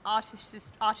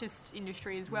artist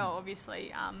industry as well,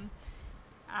 obviously.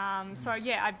 So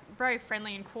I'm very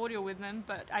friendly and cordial with them,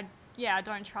 but I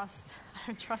don't trust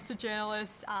a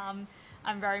journalist.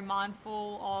 I'm very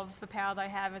mindful of the power they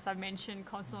have, as I've mentioned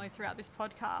constantly throughout this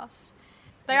podcast.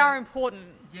 They are important.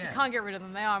 Yeah. You can't get rid of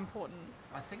them. They are important.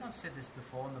 I think I've said this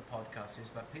before in the podcast,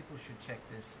 but people should check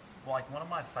this. Like, one of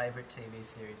my favourite TV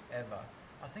series ever,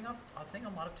 I think I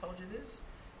might have told you this,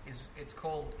 it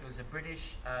was a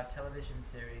British television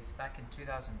series back in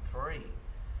 2003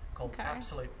 called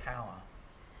Absolute Power.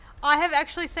 I have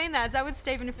actually seen that. Is that with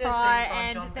Stephen Fry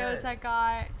and there was that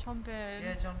guy, John Bird.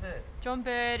 Yeah, John Bird. John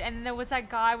Bird, and then there was that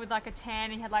guy with like a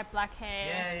tan, he had like black hair.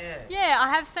 Yeah. Yeah, I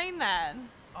have seen that.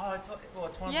 Oh, it's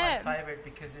one of my favourite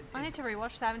because I need to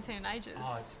rewatch that. I haven't seen it in ages.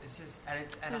 Oh, it's just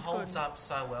and it holds up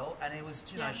so well, and it was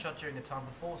shot during a time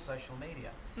before social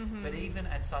media. Mm-hmm. But even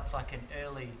at such like an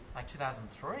early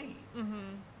 2003.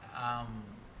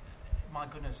 My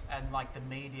goodness, and like the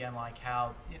media and like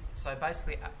how... So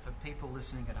basically, for people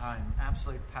listening at home,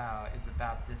 Absolute Power is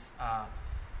about this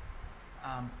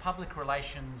public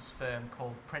relations firm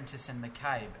called Prentice and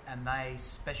McCabe, and they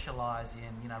specialise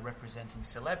in, representing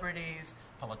celebrities,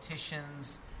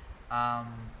 politicians, and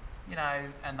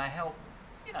they help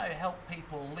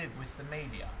people live with the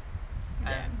media.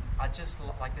 Yeah. And I just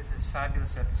like there's this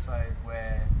fabulous episode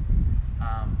where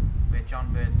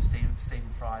John Bird and Stephen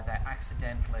Fry, they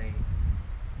accidentally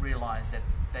realise that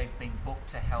they've been booked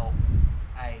to help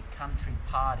a country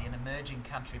party, an emerging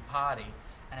country party,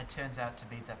 and it turns out to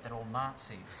be that they're all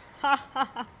Nazis.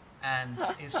 And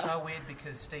it's so weird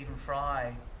because Stephen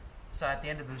Fry, So at the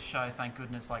end of the show, thank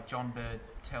goodness, like John Bird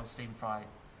tells Stephen Fry,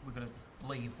 we're going to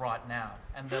leave right now.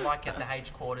 And they're like at the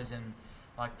H quarters, and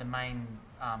like the main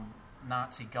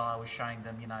Nazi guy was showing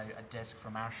them, a desk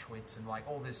from Auschwitz and like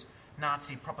all this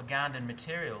Nazi propaganda and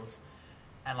materials.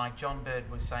 And like John Bird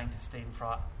was saying to Stephen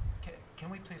Fry, can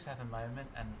we please have a moment?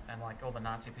 And like all the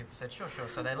Nazi people said, sure.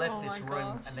 So they left this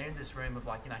room, and they're in this room of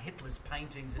like, Hitler's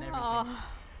paintings and everything. Oh.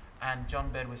 And John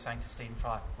Bird was saying to Stephen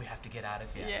Fry, we have to get out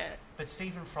of here. Yeah. But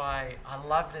Stephen Fry, I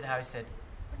loved it how he said,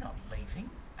 we're not leaving.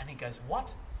 And he goes,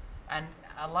 what? And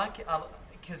I like it,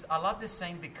 because I love this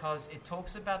scene because it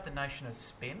talks about the notion of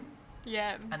spin.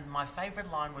 Yeah. And my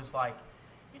favourite line was like,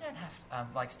 you don't have to,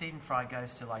 like Stephen Fry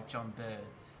goes to like John Bird,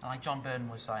 and like John Bird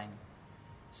was saying,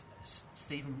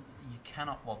 Stephen, you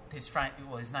cannot, his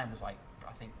name was like,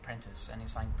 I think Prentice, and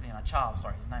he's saying, Charles,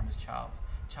 sorry, his name was Charles.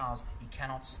 Charles, you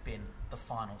cannot spin the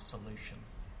final solution,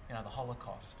 the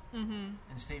Holocaust. Mm-hmm.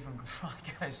 And Stephen Fry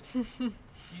goes, you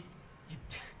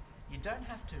don't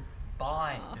have to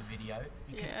buy the video,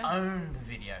 you can own the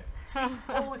video. See,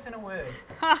 all within a word.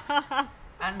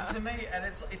 And to me, and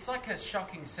it's like a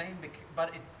shocking scene,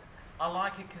 but I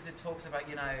like it because it talks about,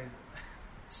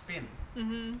 spin.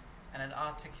 Mm-hmm. And it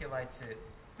articulates it.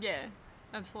 Yeah,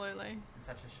 absolutely. In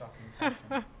such a shocking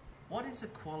fashion. What is a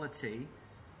quality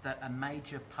that a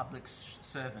major public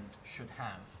servant should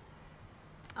have?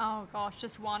 Oh gosh,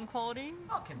 just one quality?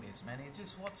 Oh, it can be as many.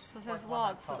 Just there's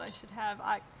lots that they should have.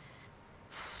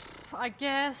 I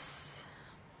guess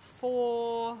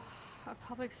for a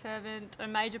public servant, a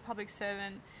major public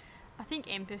servant, I think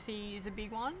empathy is a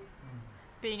big one.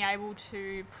 Being able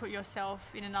to put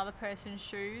yourself in another person's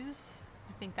shoes.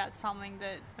 I think that's something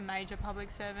that a major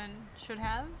public servant should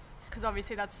have, because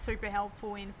obviously that's super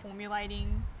helpful in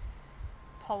formulating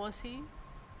policy.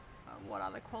 What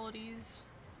other qualities?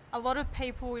 A lot of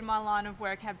people in my line of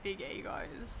work have big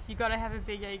egos. You got to have a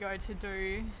big ego to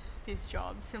do this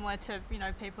job, similar to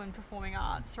people in performing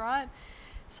arts, right?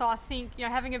 So I think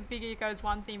having a big ego is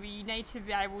one thing, but you need to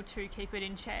be able to keep it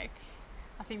in check.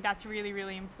 I think that's really,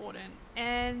 really important.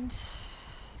 And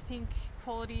I think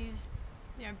qualities,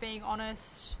 being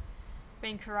honest,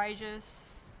 being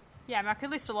courageous. Yeah, I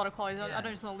could list a lot of qualities. I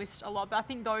don't just want to list a lot, but I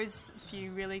think those few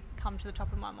really come to the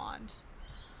top of my mind.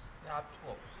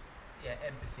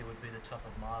 Empathy would be the top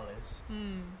of my list.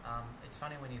 It's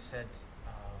funny when you said,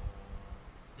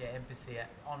 empathy,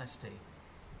 honesty.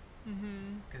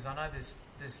 Because I know this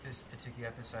particular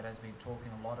episode has been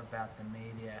talking a lot about the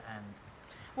media and...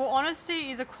 Well,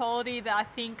 honesty is a quality that I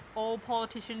think all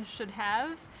politicians should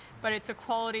have, but it's a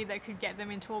quality that could get them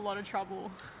into a lot of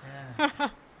trouble. Yeah.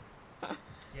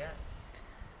 Yeah.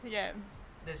 Yeah.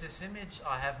 There's this image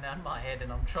I have now in my head,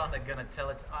 and I'm gonna tell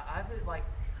it. I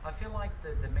feel like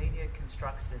the media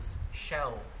constructs this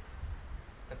shell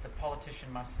that the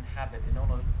politician must inhabit in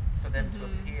order for them to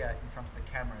appear in front of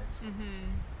the cameras.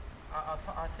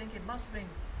 I think it must have been,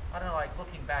 I don't know, like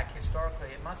looking back historically,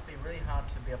 it must be really hard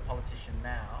to be a politician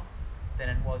now than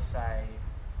it was, say,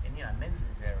 in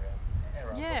Menzies era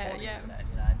before the internet.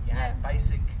 And you had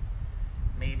basic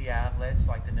media outlets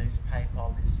like the newspaper,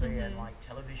 obviously, and like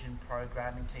television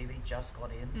programming, TV just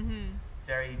got in.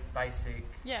 Very basic,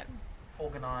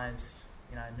 organised,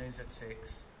 news at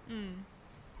 6.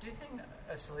 Do you think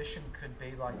a solution could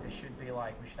be like we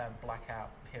should have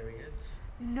blackout periods?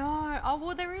 No. Oh,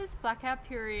 well, there is blackout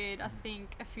period, I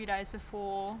think, a few days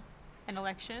before an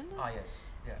election. Oh, yes.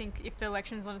 Yeah. I think if the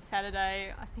election's on a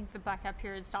Saturday, I think the blackout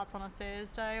period starts on a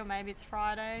Thursday, or maybe it's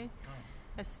Friday.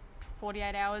 It's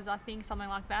 48 hours, I think, something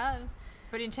like that.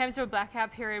 But in terms of a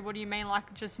blackout period, what do you mean?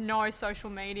 Like just no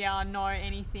social media, no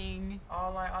anything?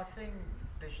 Oh, I think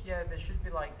there should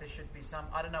be some.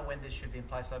 I don't know when this should be in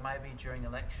place. So maybe during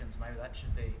elections, maybe that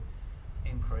should be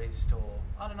increased, or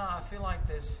I don't know. I feel like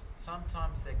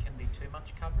sometimes there can be too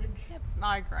much coverage. Yep,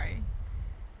 I agree.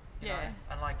 You know?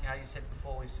 And like how you said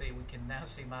before, we can now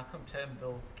see Malcolm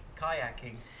Turnbull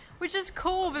kayaking, which is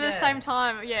cool, but at the same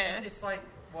time, it's like,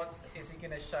 is he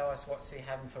going to show us what's he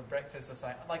having for breakfast or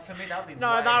something? Like for me, that would be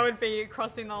that would be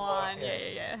crossing the line.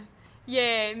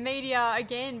 Yeah, media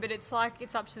again, but it's like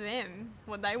it's up to them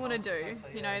what they want to do.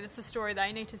 That's a story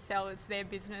they need to sell. It's their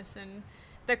business, and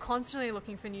they're constantly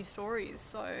looking for new stories.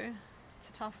 So it's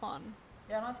a tough one.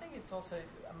 Yeah, and I think it's also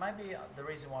maybe the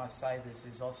reason why I say this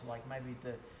is also like maybe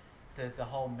the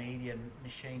whole media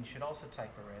machine should also take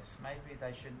a rest. Maybe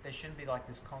there shouldn't be like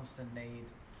this constant need.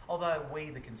 Although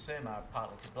we, the consumer, are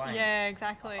partly to blame. Yeah,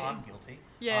 exactly. I'm guilty.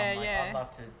 Yeah. I'd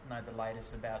love to know the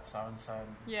latest about so and so,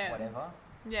 whatever.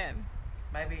 Yeah.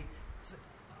 Maybe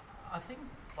I think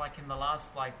like in the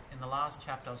last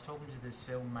chapter, I was talking to this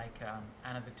filmmaker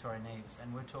Anna Victoria Neves,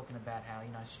 and we're talking about how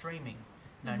streaming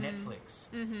Netflix,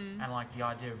 and like the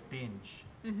idea of binge,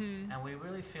 and we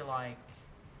really feel like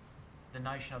the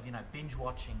notion of binge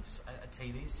watching a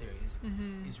TV series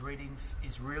is really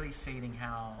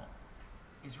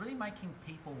making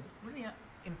people really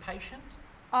impatient.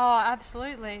 Oh,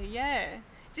 absolutely, yeah.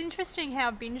 It's interesting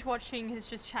how binge watching has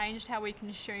just changed how we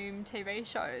consume TV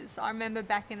shows. I remember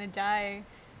back in the day,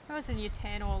 I was in year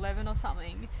 10 or 11 or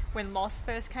something, when Lost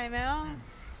first came out.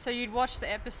 So you'd watch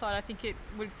the episode, I think it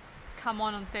would come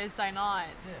on Thursday night.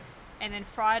 Yeah. And then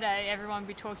Friday, everyone would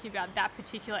be talking about that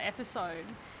particular episode.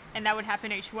 And that would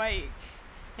happen each week.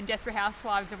 And Desperate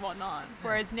Housewives and whatnot. Yeah.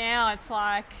 Whereas now it's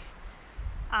like,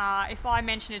 if I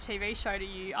mention a TV show to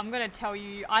you, I'm going to tell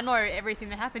you, I know everything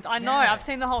that happens. I know, I've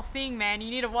seen the whole thing, man. You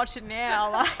need to watch it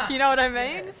now. Like, you know what I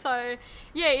mean? Yeah. So,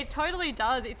 yeah, it totally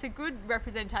does. It's a good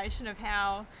representation of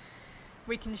how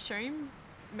we consume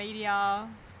media,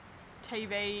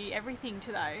 TV, everything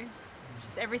today.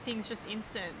 Just everything's just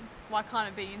instant. Why can't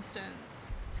it be instant?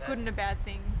 It's good and a bad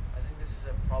thing. I think this is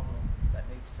a problem that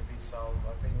needs to be solved.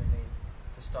 I think we need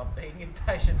to stop being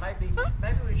impatient. Maybe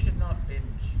we should not binge.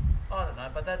 I don't know,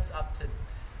 but that's up to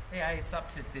it's up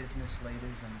to business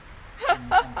leaders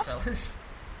and sellers.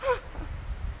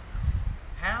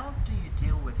 How do you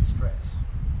deal with stress?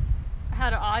 How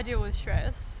do I deal with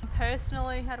stress?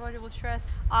 Personally, how do I deal with stress?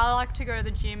 I like to go to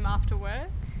the gym after work.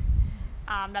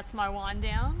 That's my wind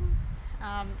down.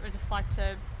 I just like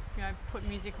to, put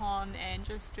music on and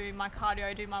just do my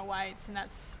cardio, do my weights, and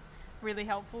that's really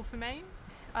helpful for me.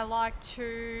 I like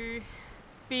to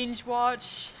binge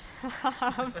watch.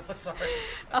 Sorry.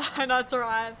 No, it's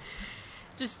alright.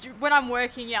 Just when I'm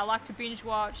working, I like to binge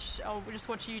watch or just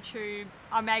watch YouTube.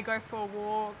 I may go for a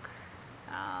walk.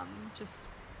 Just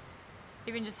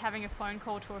having a phone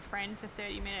call to a friend for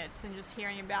 30 minutes and just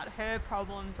hearing about her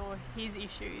problems or his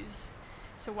issues.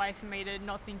 It's a way for me to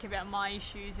not think about my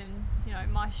issues and,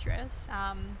 my stress.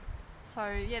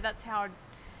 That's how I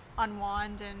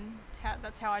unwind and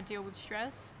that's how I deal with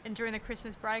stress. And during the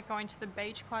Christmas break, going to the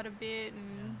beach quite a bit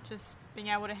and just being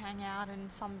able to hang out,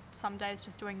 and some days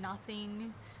just doing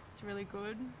nothing. It's really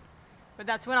good. But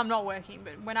that's when I'm not working.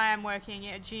 But when I am working,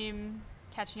 gym,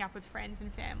 catching up with friends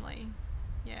and family.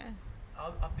 Yeah.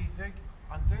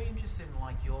 I'm very interested in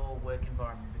like your work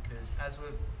environment, because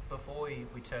before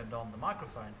we turned on the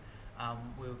microphone,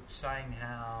 we were saying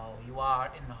how you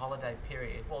are in the holiday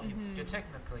period. Well, you're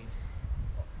technically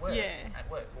at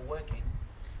work or working,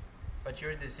 but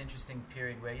you're in this interesting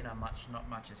period where not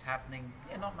much is happening.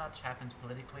 Not much happens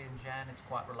politically in Jan. It's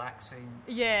quite relaxing.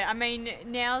 Yeah, I mean,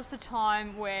 now's the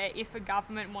time where if a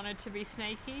government wanted to be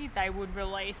sneaky, they would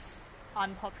release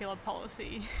unpopular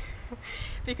policy.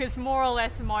 Because more or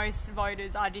less most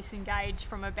voters are disengaged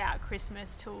from about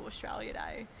Christmas till Australia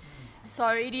Day. So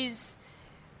it is,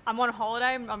 I'm on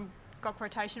holiday, I've got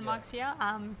quotation marks here,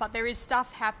 but there is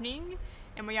stuff happening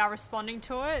and we are responding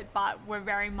to it, but we're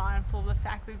very mindful of the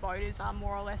fact that voters are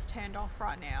more or less turned off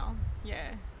right now.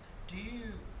 Yeah. Do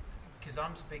you, because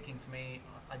I'm speaking for me,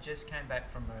 I just came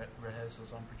back from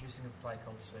rehearsals. I'm producing a play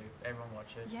called Soup. Everyone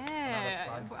watch it.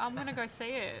 Yeah, I'm going to go see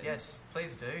it. Yes,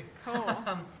 please do. Cool.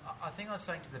 I think I was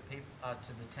saying to the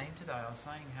team today, I was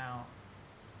saying how,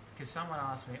 because someone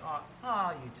asked me, how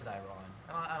are you today, Ryan?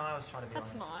 And I was trying to be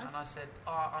honest. That's nice. And I said,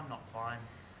 I'm not fine.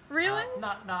 Really?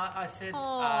 No, I said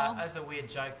as a weird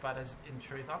joke, but in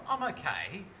truth, I'm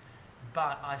okay.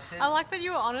 But I said... I like that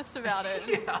you were honest about it.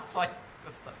 Yeah, I was like...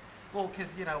 Well,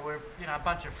 because, we're, a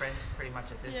bunch of friends pretty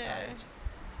much at this stage.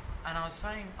 And I was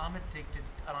saying I'm addicted,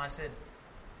 and I said,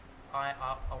 I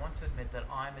want to admit that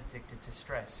I'm addicted to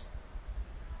stress.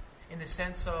 In the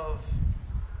sense of,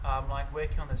 like,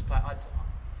 working on this play,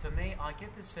 for me, I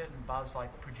get this certain buzz, like,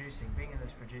 being in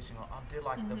this producing, I do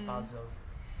like the buzz of,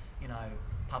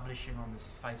 publishing on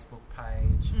this Facebook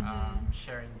page,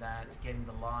 sharing that, getting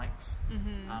the likes,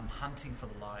 hunting for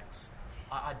the likes.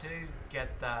 I do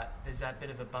get that there's that bit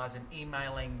of a buzz in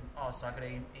emailing. So I got to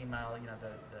email,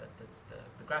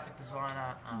 the graphic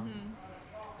designer,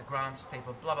 the grants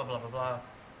people, blah blah blah blah blah.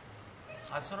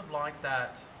 I sort of like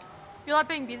that. You like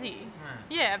being busy?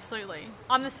 Yeah, absolutely.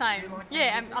 I'm the same. Do you like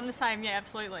being busy? I'm the same. Yeah,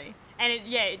 absolutely. And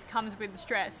it comes with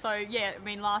stress. So year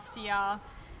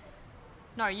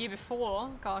before,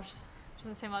 gosh,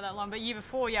 doesn't seem like that long, but year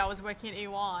before, I was working at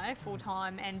EY full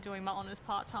time and doing my honours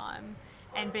part time.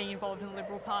 And being involved in the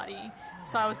Liberal Party.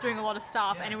 So I was doing a lot of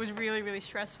stuff and it was really, really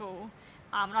stressful.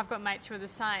 And I've got mates who are the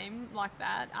same, like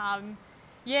that.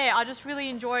 I just really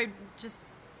enjoy just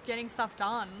getting stuff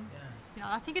done.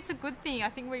 I think it's a good thing. I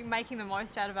think we're making the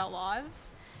most out of our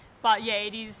lives. But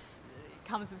it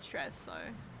comes with stress, so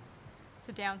it's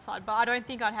a downside. But I don't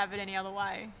think I'd have it any other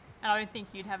way. And I don't think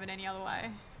you'd have it any other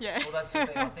way. Yeah. Well, that's the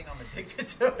thing. I think I'm addicted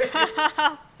to it.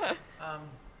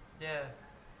 Yeah.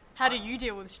 How do you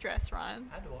deal with stress, Ryan?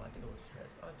 How do I deal with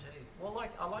stress? Oh, jeez. Well,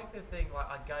 like, I like the thing, like,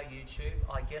 I go YouTube,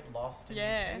 I get lost in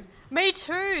YouTube. Me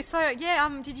too. So, yeah,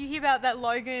 did you hear about that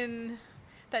Logan,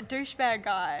 that douchebag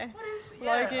guy? What is...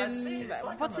 Yeah, Logan,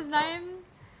 like what's his name?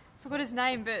 Forgot his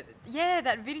name, but yeah,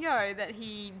 that video that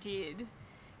he did.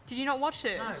 Did you not watch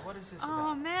it? No, what is this about? about?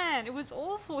 Oh, man, it was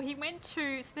awful. He went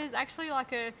to... So there's actually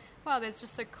like there's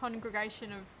just a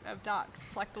congregation of ducks.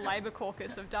 It's like the Labour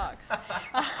caucus of ducks.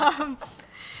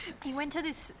 He went to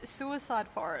this suicide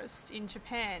forest in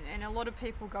Japan, and a lot of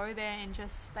people go there and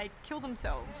they kill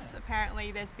themselves. Yeah.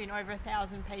 Apparently there's been over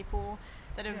 1,000 people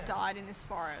that have died in this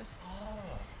forest.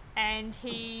 Oh. And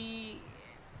he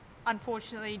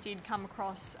unfortunately did come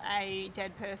across a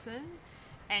dead person,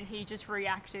 and he just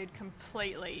reacted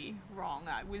completely wrong.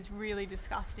 It was really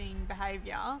disgusting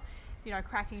behaviour,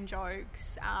 cracking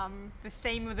jokes. The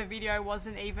theme of the video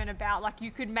wasn't even about, like,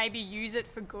 you could maybe use it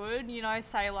for good,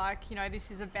 say like,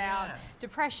 this is about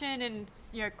depression and,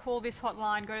 call this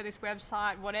hotline, go to this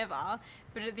website, whatever.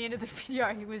 But at the end of the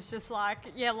video, he was just like,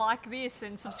 like this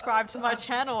and subscribe to my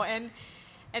channel.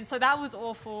 And so that was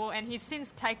awful, and he's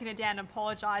since taken it down and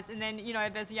apologised. And then,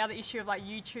 there's the other issue of, like,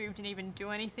 YouTube didn't even do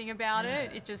anything about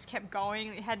it. It just kept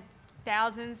going. It had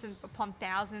thousands and upon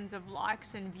thousands of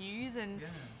likes and views, and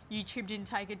YouTube didn't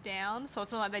take it down. So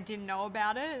it's not like they didn't know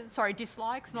about it. Sorry,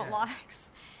 dislikes, not likes.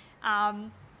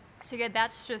 So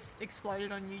that's just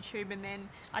exploded on YouTube. And then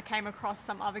I came across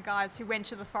some other guys who went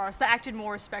to the forest. They acted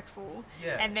more respectful.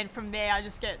 Yeah. And then from there, I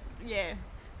just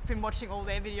been watching all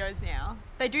their videos now.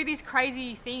 They do these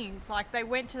crazy things, like they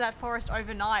went to that forest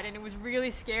overnight, and it was really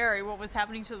scary what was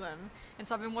happening to them. And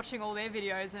so I've been watching all their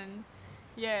videos, and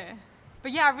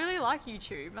but I really like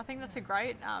YouTube. I think that's a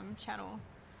great channel,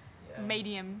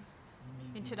 medium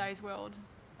in today's world.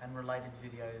 And related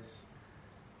videos.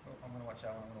 Oh, I'm going to watch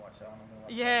that one, I'm going to watch that one, I'm going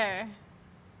to watch that one.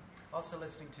 Also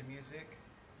listening to music.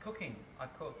 Cooking. I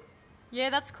cook. Yeah,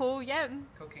 that's cool, yeah.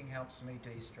 Cooking helps me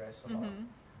de-stress a lot.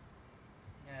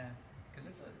 Yeah, because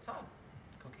it's hard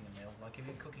cooking a meal. Like if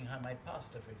you're cooking homemade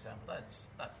pasta, for example, that's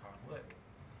hard work.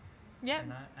 Yeah.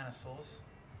 And a sauce.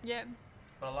 Yeah.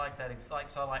 But I like that.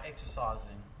 I like exercising.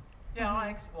 Yeah, I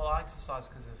exercise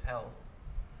because of health,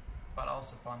 but I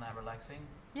also find that relaxing.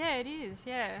 Yeah, it is.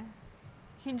 Yeah,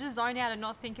 you can just zone out and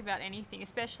not think about anything,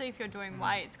 especially if you're doing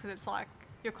weights, because it's like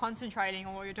you're concentrating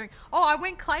on what you're doing. Oh, I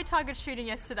went clay target shooting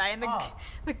yesterday, and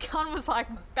the gun was like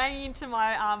banging into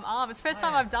my arm. It's the first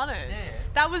time I've done it. Yeah.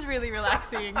 That was really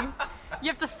relaxing. You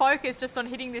have to focus just on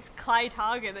hitting this clay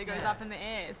target that goes up in the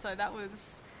air. So that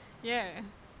was, that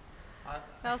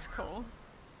was cool,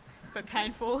 but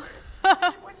painful. Where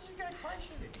did you go clay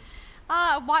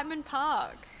shooting? Whiteman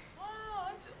Park.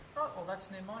 Oh, that's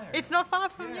near my area. It's not far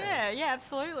from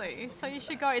absolutely. So you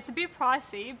should go. It's a bit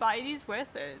pricey, but it is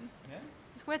worth it. Yeah.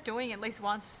 It's worth doing at least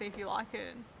once to see if you like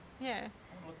it. Yeah.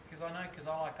 Because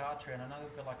I like archery, and I know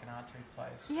they've got like an archery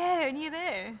place. Yeah, near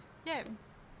there. Yeah.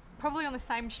 Probably on the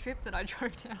same strip that I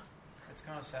drove down. It's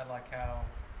kind of sad, like how,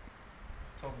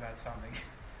 talk about something,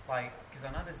 like, because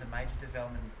I know there's a major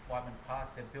development in Whiteman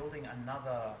Park. They're building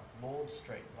another Lord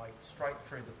Street, like straight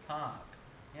through the park.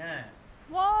 Yeah.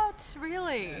 What?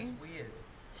 Really? Yeah, it's weird.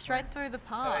 Straight through the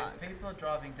park. So if people are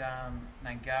driving down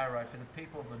Nangara Road, for the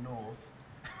people of the north,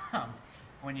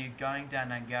 when you're going down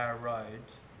Nangara Road,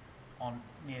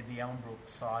 near the Elmbrook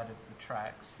side of the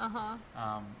tracks,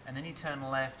 and then you turn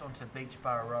left onto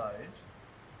Beachborough Road,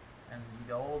 and you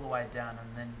go all the way down,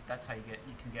 and then that's how you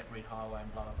can get Reed Highway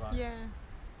and blah blah blah. Yeah.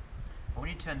 But when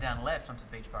you turn down left onto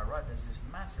Beachborough Road, there's this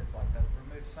massive, like they've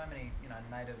removed so many,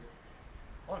 native.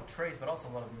 A lot of trees, but also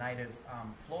a lot of native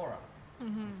flora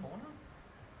and fauna.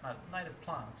 No, native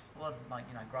plants. A lot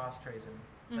of grass trees, and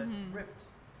they're ripped.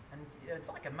 And it's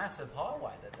like a massive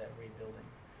highway that they're rebuilding.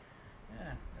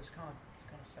 Yeah, it's kind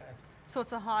of sad. So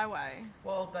it's a highway.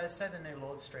 Well, they say the new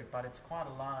Lord Street, but it's quite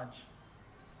a large.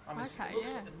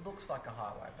 It looks like a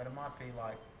highway, but it might be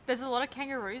like. There's a lot of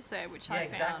kangaroos there, which I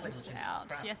found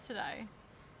out yesterday.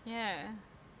 Yeah.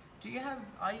 Do you have?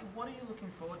 What are you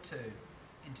looking forward to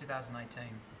in 2018?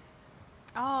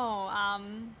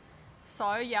 So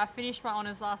I finished my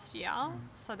honours last year,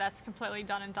 so that's completely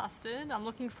done and dusted. I'm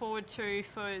looking forward to,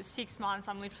 for 6 months,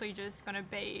 I'm literally just going to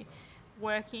be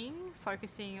working,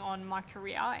 focusing on my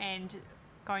career and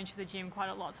going to the gym quite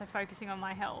a lot, so focusing on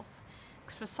my health.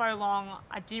 Because for so long,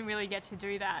 I didn't really get to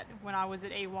do that when I was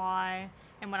at EY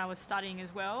and when I was studying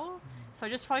as well. So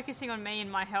just focusing on me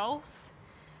and my health,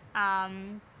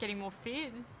 getting more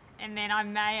fit, and then I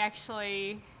may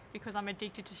actually, because I'm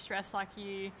addicted to stress like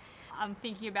you, I'm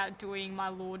thinking about doing my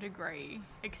law degree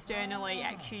externally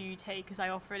at QUT because they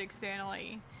offer it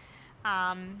externally.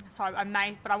 So I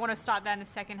may, but I want to start that in the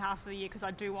second half of the year because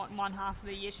I do want one half of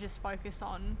the year to just focus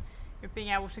on being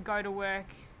able to go to work,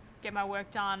 get my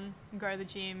work done, and go to the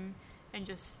gym, and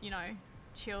just,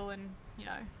 chill and,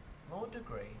 Law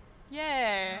degree?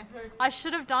 Yeah. I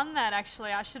should have done that,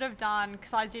 actually. I should have done,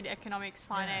 because I did economics,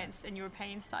 finance, and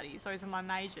European studies. Those were my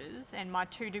majors, and my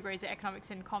 2 degrees are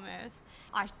economics and commerce.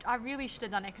 I really should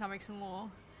have done economics and law,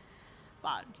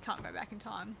 but you can't go back in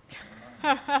time.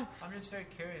 I'm just very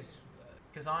curious,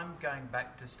 because I'm going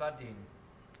back to studying.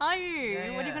 Are you?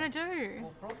 Yeah. What are you going to do?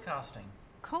 Well, broadcasting.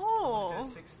 Cool. I'm do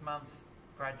a 6-month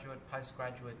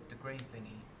postgraduate degree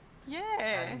thingy. Yeah.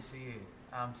 At ECU.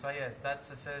 So yes, that's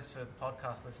the first for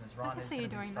podcast listeners. Ryan is going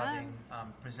to be studying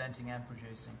presenting and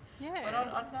producing. Yeah. But I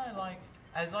don't know, like,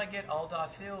 as I get older, I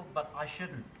feel, but I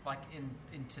shouldn't. Like,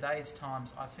 in today's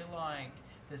times, I feel like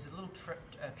there's a little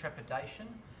trepidation.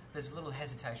 There's a little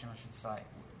hesitation, I should say,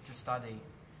 to study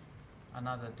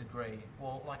another degree,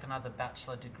 or like another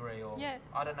bachelor degree, or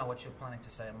I don't know what you're planning to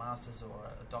say, a master's or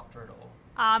a doctorate or...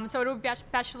 So it'll be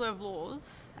Bachelor of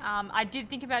Laws. I did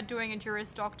think about doing a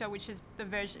Juris Doctor, which is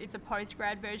it's a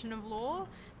post-grad version of law,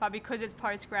 but because it's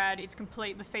post-grad,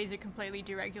 the fees are completely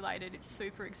deregulated. It's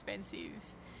super expensive.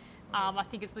 I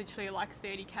think it's literally like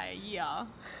 $30,000 a year,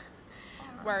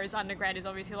 whereas undergrad is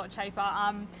obviously a lot cheaper.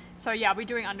 So yeah, I'll be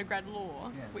doing undergrad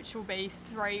law, which will be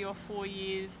 3 or 4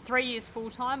 years, 3 years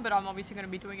full-time, but I'm obviously going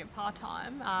to be doing it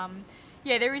part-time.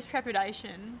 There is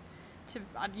trepidation.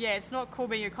 It's not cool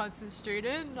being a constant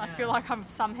student. I feel like I'm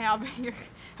somehow being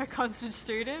a constant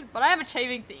student, but I am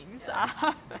achieving things.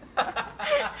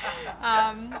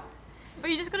 But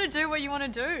you just got to do what you want to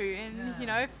do, and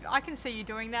if I can see you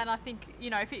doing that. And I think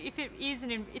if it is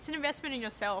it's an investment in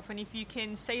yourself, and if you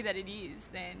can see that it is,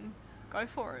 then go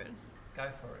for it. Go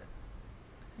for it.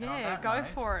 Yeah, go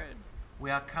for it. We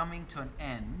are coming to an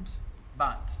end,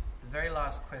 but the very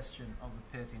last question of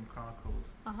the Perthian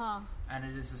Chronicles, and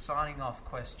it is the signing off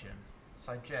question.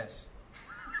 So Jess,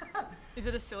 is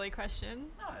it a silly question?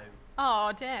 No.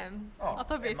 Oh damn! Oh, I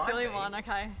thought it'd be a silly one.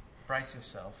 Okay. Brace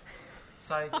yourself.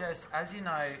 So, Jess, as you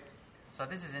know, so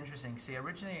this is interesting. See,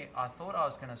 originally I thought I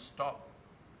was going to stop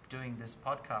doing this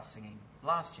podcast singing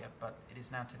last year, but it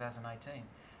is now 2018,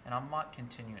 and I might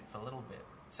continue it for a little bit.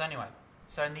 So anyway,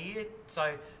 so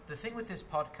the thing with this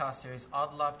podcast series,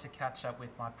 I'd love to catch up with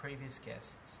my previous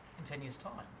guests in 10 years'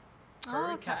 time for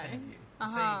a recap interview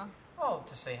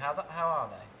to see how are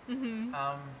they. Mm-hmm.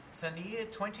 So in the year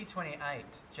 2028,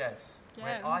 Jess,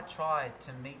 where I tried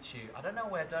to meet you, I don't know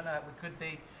where.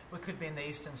 We could be in the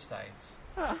eastern states.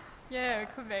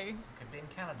 It could be. We could be in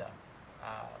Canada.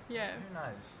 Who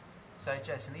knows? So,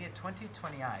 Jess, in the year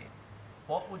 2028,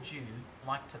 what would you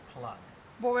like to plug?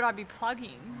 What would I be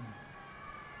plugging?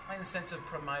 In the sense of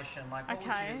promotion, like what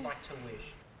would you like to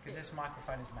wish? Because this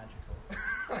microphone is magical.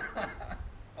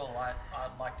 Well,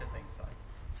 I'd like to think so.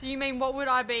 So you mean what would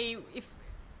I be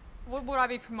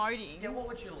promoting? Yeah, what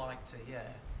would you like to,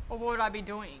 Or what would I be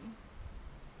doing?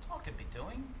 I could be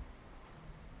doing.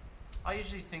 I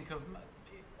usually think of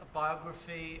a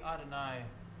biography, I don't know,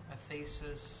 a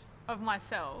thesis. Of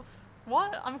myself?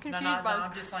 What? I'm confused by this.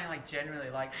 I'm just saying, like,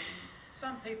 generally, like,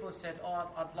 some people have said,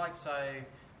 I'd like,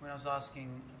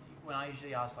 when I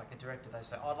usually ask, like, a director, they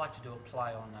say, I'd like to do a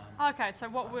play on... okay, so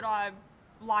what would I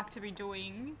like to be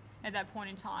doing at that point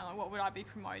in time? Like, what would I be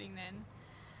promoting then?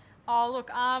 Oh,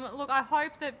 look, I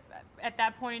hope that at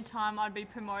that point in time I'd be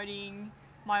promoting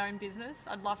my own business.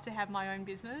 I'd love to have my own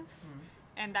business.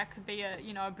 And that could be a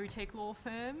boutique law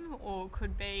firm, or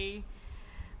could be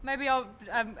maybe a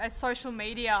social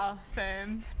media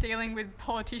firm dealing with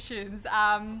politicians.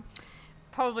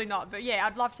 Probably not, but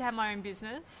I'd love to have my own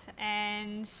business,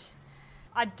 and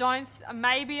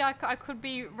maybe I could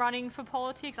be running for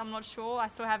politics. I'm not sure. I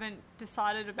still haven't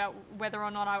decided about whether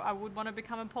or not I would want to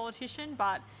become a politician,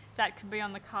 but that could be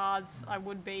on the cards. I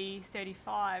would be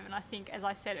 35, and I think, as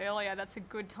I said earlier, that's a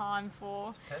good time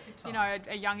for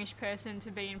a youngish person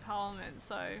to be in Parliament.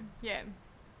 So, yeah.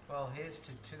 Well, here's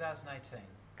to 2018.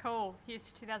 Cool. Here's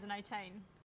to 2018.